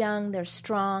 They're young. They're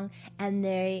strong, and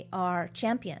they are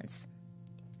champions.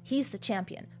 He's the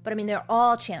champion. But, I mean, they're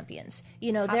all champions.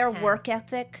 Their 10. work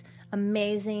ethic,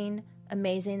 amazing.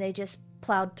 They just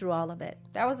plowed through all of it.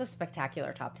 That was a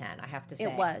spectacular top 10, I have to say.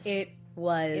 It was. It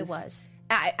was. It was.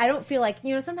 I don't feel like,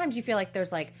 sometimes you feel like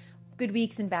there's like good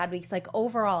weeks and bad weeks. Like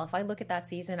overall, if I look at that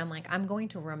season, I'm like, I'm going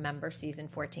to remember season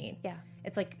 14. Yeah.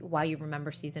 It's like why you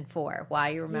remember season 4,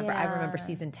 I remember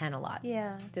season 10 a lot.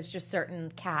 Yeah. There's just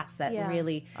certain casts that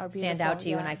really are stand out to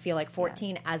you. yeah. And I feel like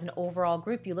 14 as an overall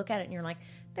group, you look at it and you're like,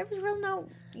 there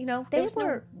was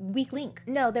no weak link.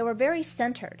 No, they were very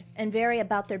centered and very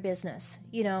about their business,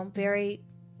 very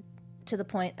to the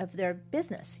point of their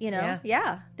business,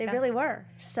 Yeah, they really were.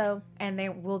 So, and they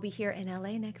will be here in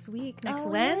LA next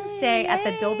Wednesday at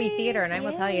the Dolby Theater. And I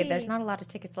will tell you, there's not a lot of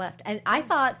tickets left. And I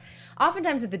thought,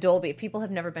 oftentimes at the Dolby, if people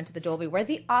have never been to the Dolby, where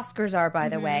the Oscars are, by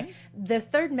the way, the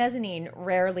third mezzanine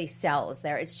rarely sells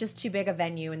there. It's just too big a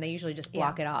venue, and they usually just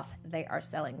block it off. They are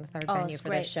selling the third venue for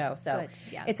this show. So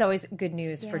it's always good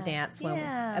news for dance when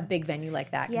a big venue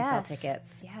like that can sell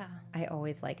tickets. Yeah. I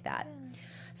always like that.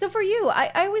 So for you,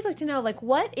 I always like to know, like,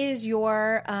 what is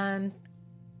your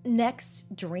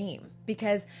next dream?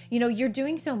 Because you're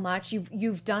doing so much.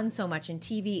 You've done so much in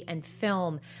TV and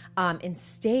film, in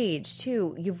stage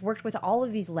too. You've worked with all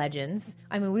of these legends.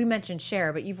 I mean, we mentioned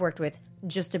Cher, but you've worked with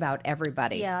just about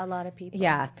everybody. Yeah, a lot of people.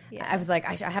 Yeah. I was like,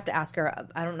 I have to ask her.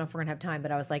 I don't know if we're gonna have time,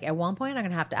 but I was like, at one point, I'm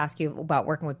gonna have to ask you about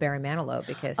working with Barry Manilow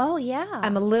because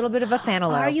I'm a little bit of a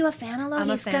Fanilow. Are you a Fanilow?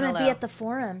 He's gonna be Fanilow. at the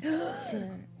Forum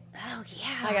soon. Oh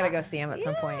yeah, I gotta go see him at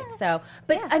some point. So,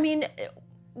 but I mean,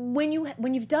 when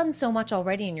you've done so much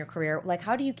already in your career, like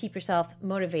how do you keep yourself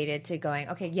motivated to going?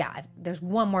 Okay, there's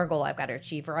one more goal I've got to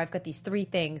achieve, or I've got these 3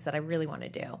 things that I really want to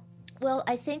do. Well,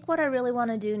 I think what I really want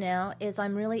to do now is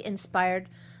I'm really inspired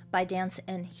by dance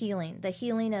and healing. The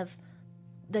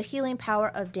healing power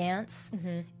of dance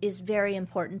is very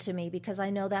important to me because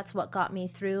I know that's what got me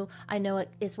through. I know it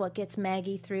is what gets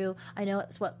Maggie through. I know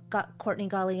it's what got Courtney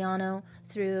Galliano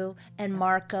through, and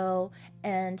Marco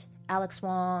and Alex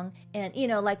Wong, and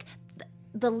like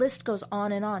the list goes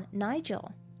on and on.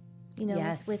 Nigel,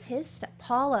 with his stuff.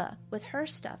 Paula with her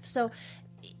stuff. So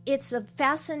it's a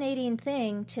fascinating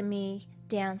thing to me,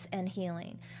 dance and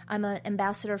healing. I'm an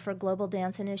ambassador for Global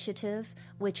Dance Initiative,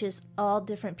 which is all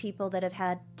different people that have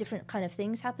had different kind of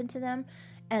things happen to them,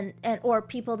 and or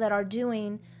people that are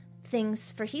doing things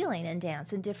for healing and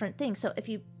dance and different things. So if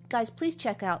you guys please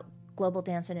check out Global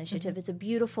Dance Initiative. It's a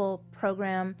beautiful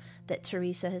program that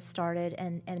Teresa has started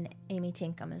and Amy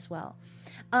Tinkham as well.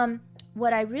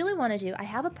 What I really want to do, I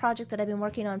have a project that I've been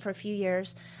working on for a few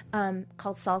years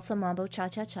called Salsa Mambo Cha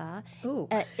Cha Cha. Ooh.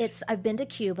 I've been to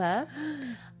Cuba.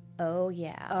 Oh,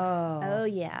 yeah. Oh,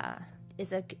 yeah.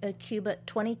 It's a Cuba,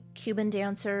 20 Cuban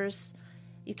dancers.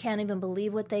 You can't even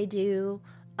believe what they do.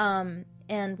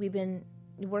 And we've been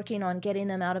working on getting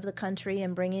them out of the country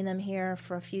and bringing them here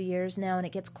for a few years now, and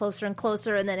it gets closer and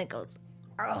closer, and then it goes...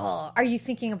 Oh, are you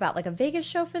thinking about like a Vegas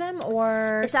show for them,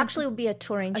 or it's actually would be a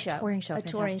touring show? A touring show,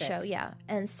 touring show, yeah.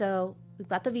 And so we've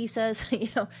got the visas,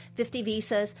 50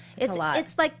 visas. It's a lot.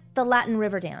 It's like the Latin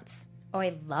River Dance. Oh,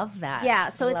 I love that. Yeah,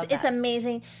 so it's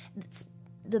amazing.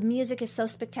 The music is so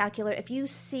spectacular. If you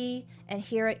see and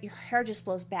hear it, your hair just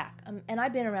blows back. And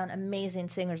I've been around amazing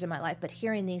singers in my life, but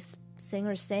hearing these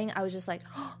singers sing, I was just like,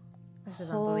 oh, this is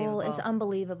unbelievable. It's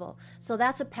unbelievable. So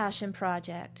that's a passion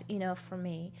project, for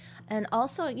me. And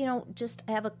also, just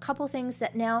I have a couple things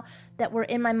that now that were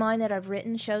in my mind that I've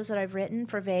written, shows that I've written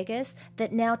for Vegas,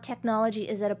 that now technology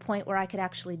is at a point where I could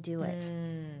actually do it.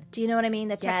 Do you know what I mean?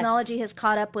 The technology has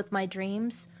caught up with my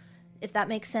dreams, if that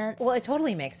makes sense. Well, it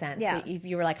totally makes sense. Yeah. If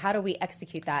you were like, how do we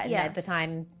execute that? And at the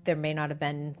time, there may not have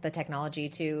been the technology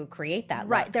to create that.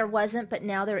 Right. Look. There wasn't, but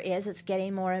now there is. It's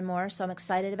getting more and more, so I'm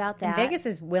excited about that. And Vegas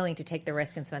is willing to take the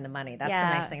risk and spend the money. That's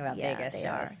the nice thing about Vegas they shows.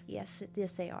 Are. Yes,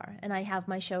 they are. And I have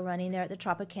my show running there at the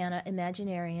Tropicana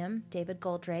Imaginarium, David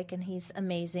Goldrake, and he's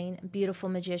amazing, beautiful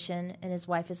magician, and his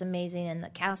wife is amazing, and the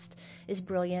cast is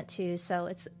brilliant too.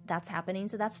 So that's happening,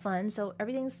 so that's fun. So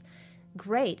everything's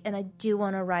great, and I do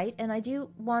want to write, and I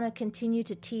do want to continue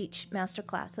to teach master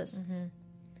classes. Mm-hmm.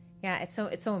 Yeah,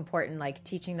 it's so important, like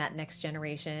teaching that next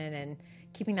generation and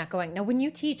keeping that going. Now, when you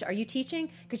teach, are you teaching?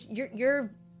 Because you're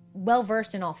well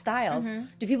versed in all styles.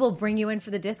 Do people bring you in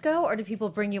for the disco, or do people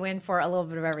bring you in for a little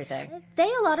bit of everything?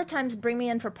 They a lot of times bring me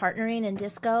in for partnering in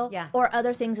disco, or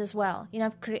other things as well. You know,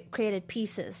 I've created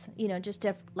pieces, you know, just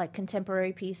like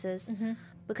contemporary pieces.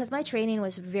 Because my training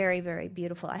was very, very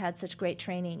beautiful. I had such great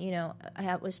training. You know,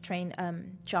 I was trained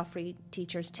Joffrey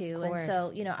teachers too, and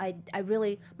so you know, I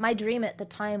really, my dream at the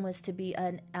time was to be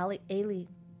an Alvin Ailey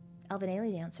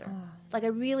dancer. Like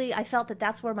I felt that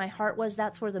that's where my heart was.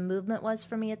 That's where the movement was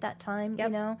for me at that time. You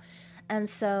know, and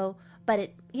so, but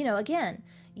it, you know, again,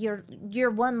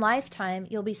 your one lifetime,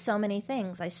 you'll be so many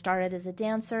things. I started as a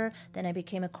dancer, then I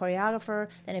became a choreographer,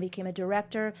 then I became a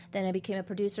director, then I became a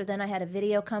producer, then I had a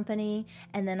video company,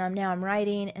 and then I'm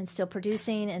writing and still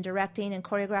producing and directing and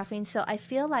choreographing. So I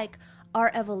feel like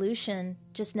our evolution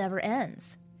just never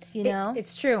ends. You know?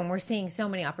 It's true, and we're seeing so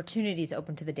many opportunities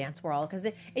open to the dance world, because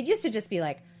it used to just be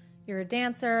like, you're a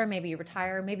dancer, maybe you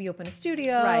retire, maybe you open a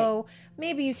studio,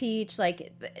 maybe you teach.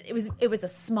 Like it was a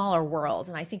smaller world,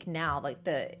 and I think now, like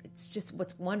it's just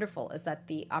what's wonderful is that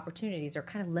the opportunities are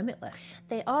kind of limitless.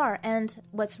 They are, and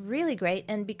what's really great,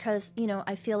 and because you know,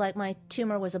 I feel like my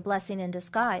tumor was a blessing in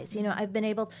disguise. You know, I've been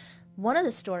able. One of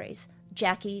the stories,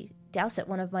 Jackie Dowsett,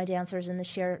 one of my dancers in the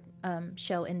Cher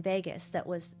show in Vegas, that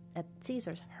was at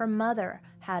Caesars. Her mother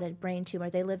had a brain tumor.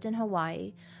 They lived in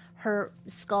Hawaii. Her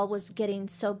skull was getting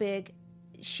so big.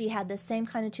 She had the same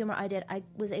kind of tumor I did. I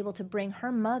was able to bring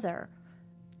her mother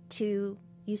to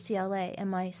UCLA, and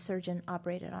my surgeon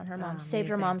operated on her mom, saved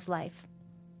her mom's life.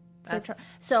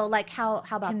 So like how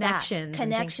about connections that?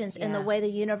 Connections in the way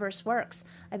the universe works.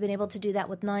 I've been able to do that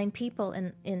with 9 people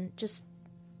in just,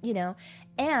 you know,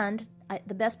 and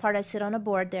the best part, I sit on a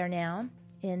board there now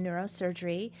in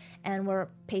neurosurgery, and we're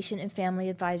Patient and Family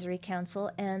Advisory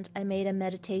Council, and I made a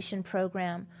meditation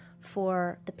program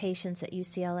for the patients at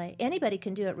UCLA. Anybody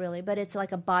can do it really, but it's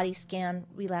like a body scan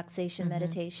relaxation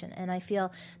meditation, and I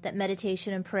feel that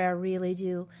meditation and prayer really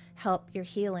do help your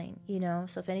healing, you know.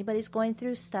 So if anybody's going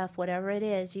through stuff, whatever it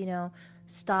is, you know,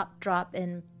 stop, drop,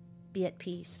 and be at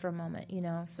peace for a moment, you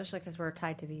know. Especially because we're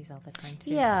tied to these all the time too.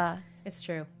 Yeah. It's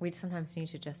true. We sometimes need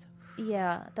to just...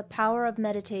 Yeah, the power of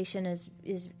meditation is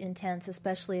intense,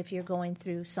 especially if you're going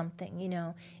through something, you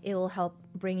know. It will help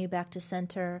bring you back to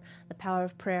center. The power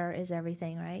of prayer is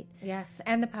everything, right? Yes,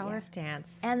 and the power of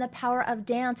dance. And the power of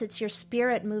dance, it's your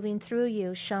spirit moving through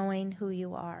you, showing who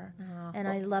you are. And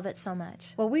I love it so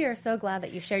much. Well, we are so glad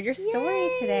that you shared your story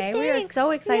today. Thanks. We are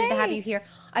so excited to have you here.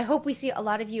 I hope we see a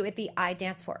lot of you at the I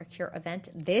Dance for a Cure event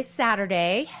this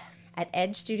Saturday. At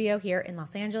Edge Studio here in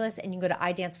Los Angeles, and you can go to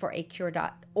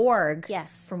idanceforacure.org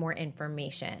for more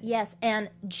information. Yes, and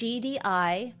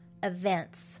GDIevents.com.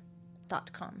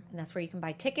 And that's where you can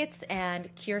buy tickets,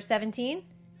 and Cure 17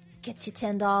 gets you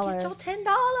 $10. Get you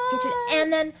 $10.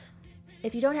 And then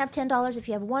if you don't have $10, if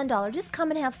you have $1, just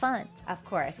come and have fun. Of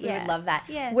course. We would love that.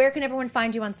 Yeah. Where can everyone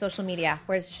find you on social media?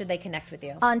 Where should they connect with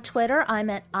you? On Twitter, I'm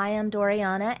at I Am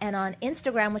Doriana, and on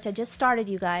Instagram, which I just started,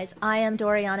 you guys, I Am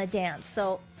Doriana Dance.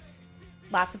 So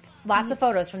Lots of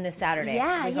photos from this Saturday.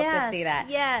 Yeah, we hope to see that.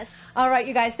 Yes. All right,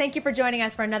 you guys, thank you for joining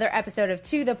us for another episode of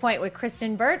To The Point with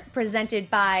Kristen Burt,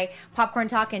 presented by Popcorn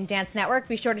Talk and Dance Network.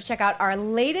 Be sure to check out our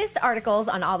latest articles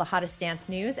on all the hottest dance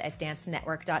news at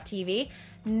dancenetwork.tv.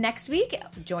 Next week,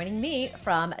 joining me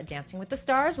from Dancing with the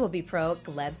Stars will be pro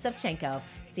Gleb Savchenko.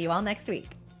 See you all next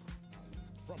week.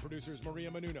 From producers Maria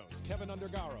Menounos, Kevin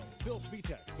Undergaro, Phil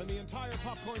Svitek, and the entire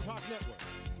Popcorn Talk Network,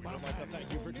 we would like to thank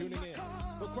you for tuning in.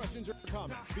 For questions or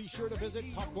comments, be sure to visit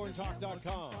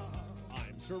popcorntalk.com.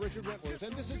 I'm Sir Richard Wentworth,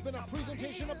 and this has been a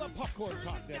presentation of the Popcorn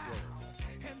Talk Network.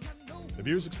 The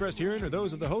views expressed herein are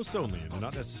those of the hosts only and do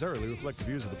not necessarily reflect the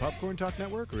views of the Popcorn Talk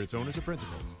Network or its owners or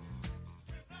principals.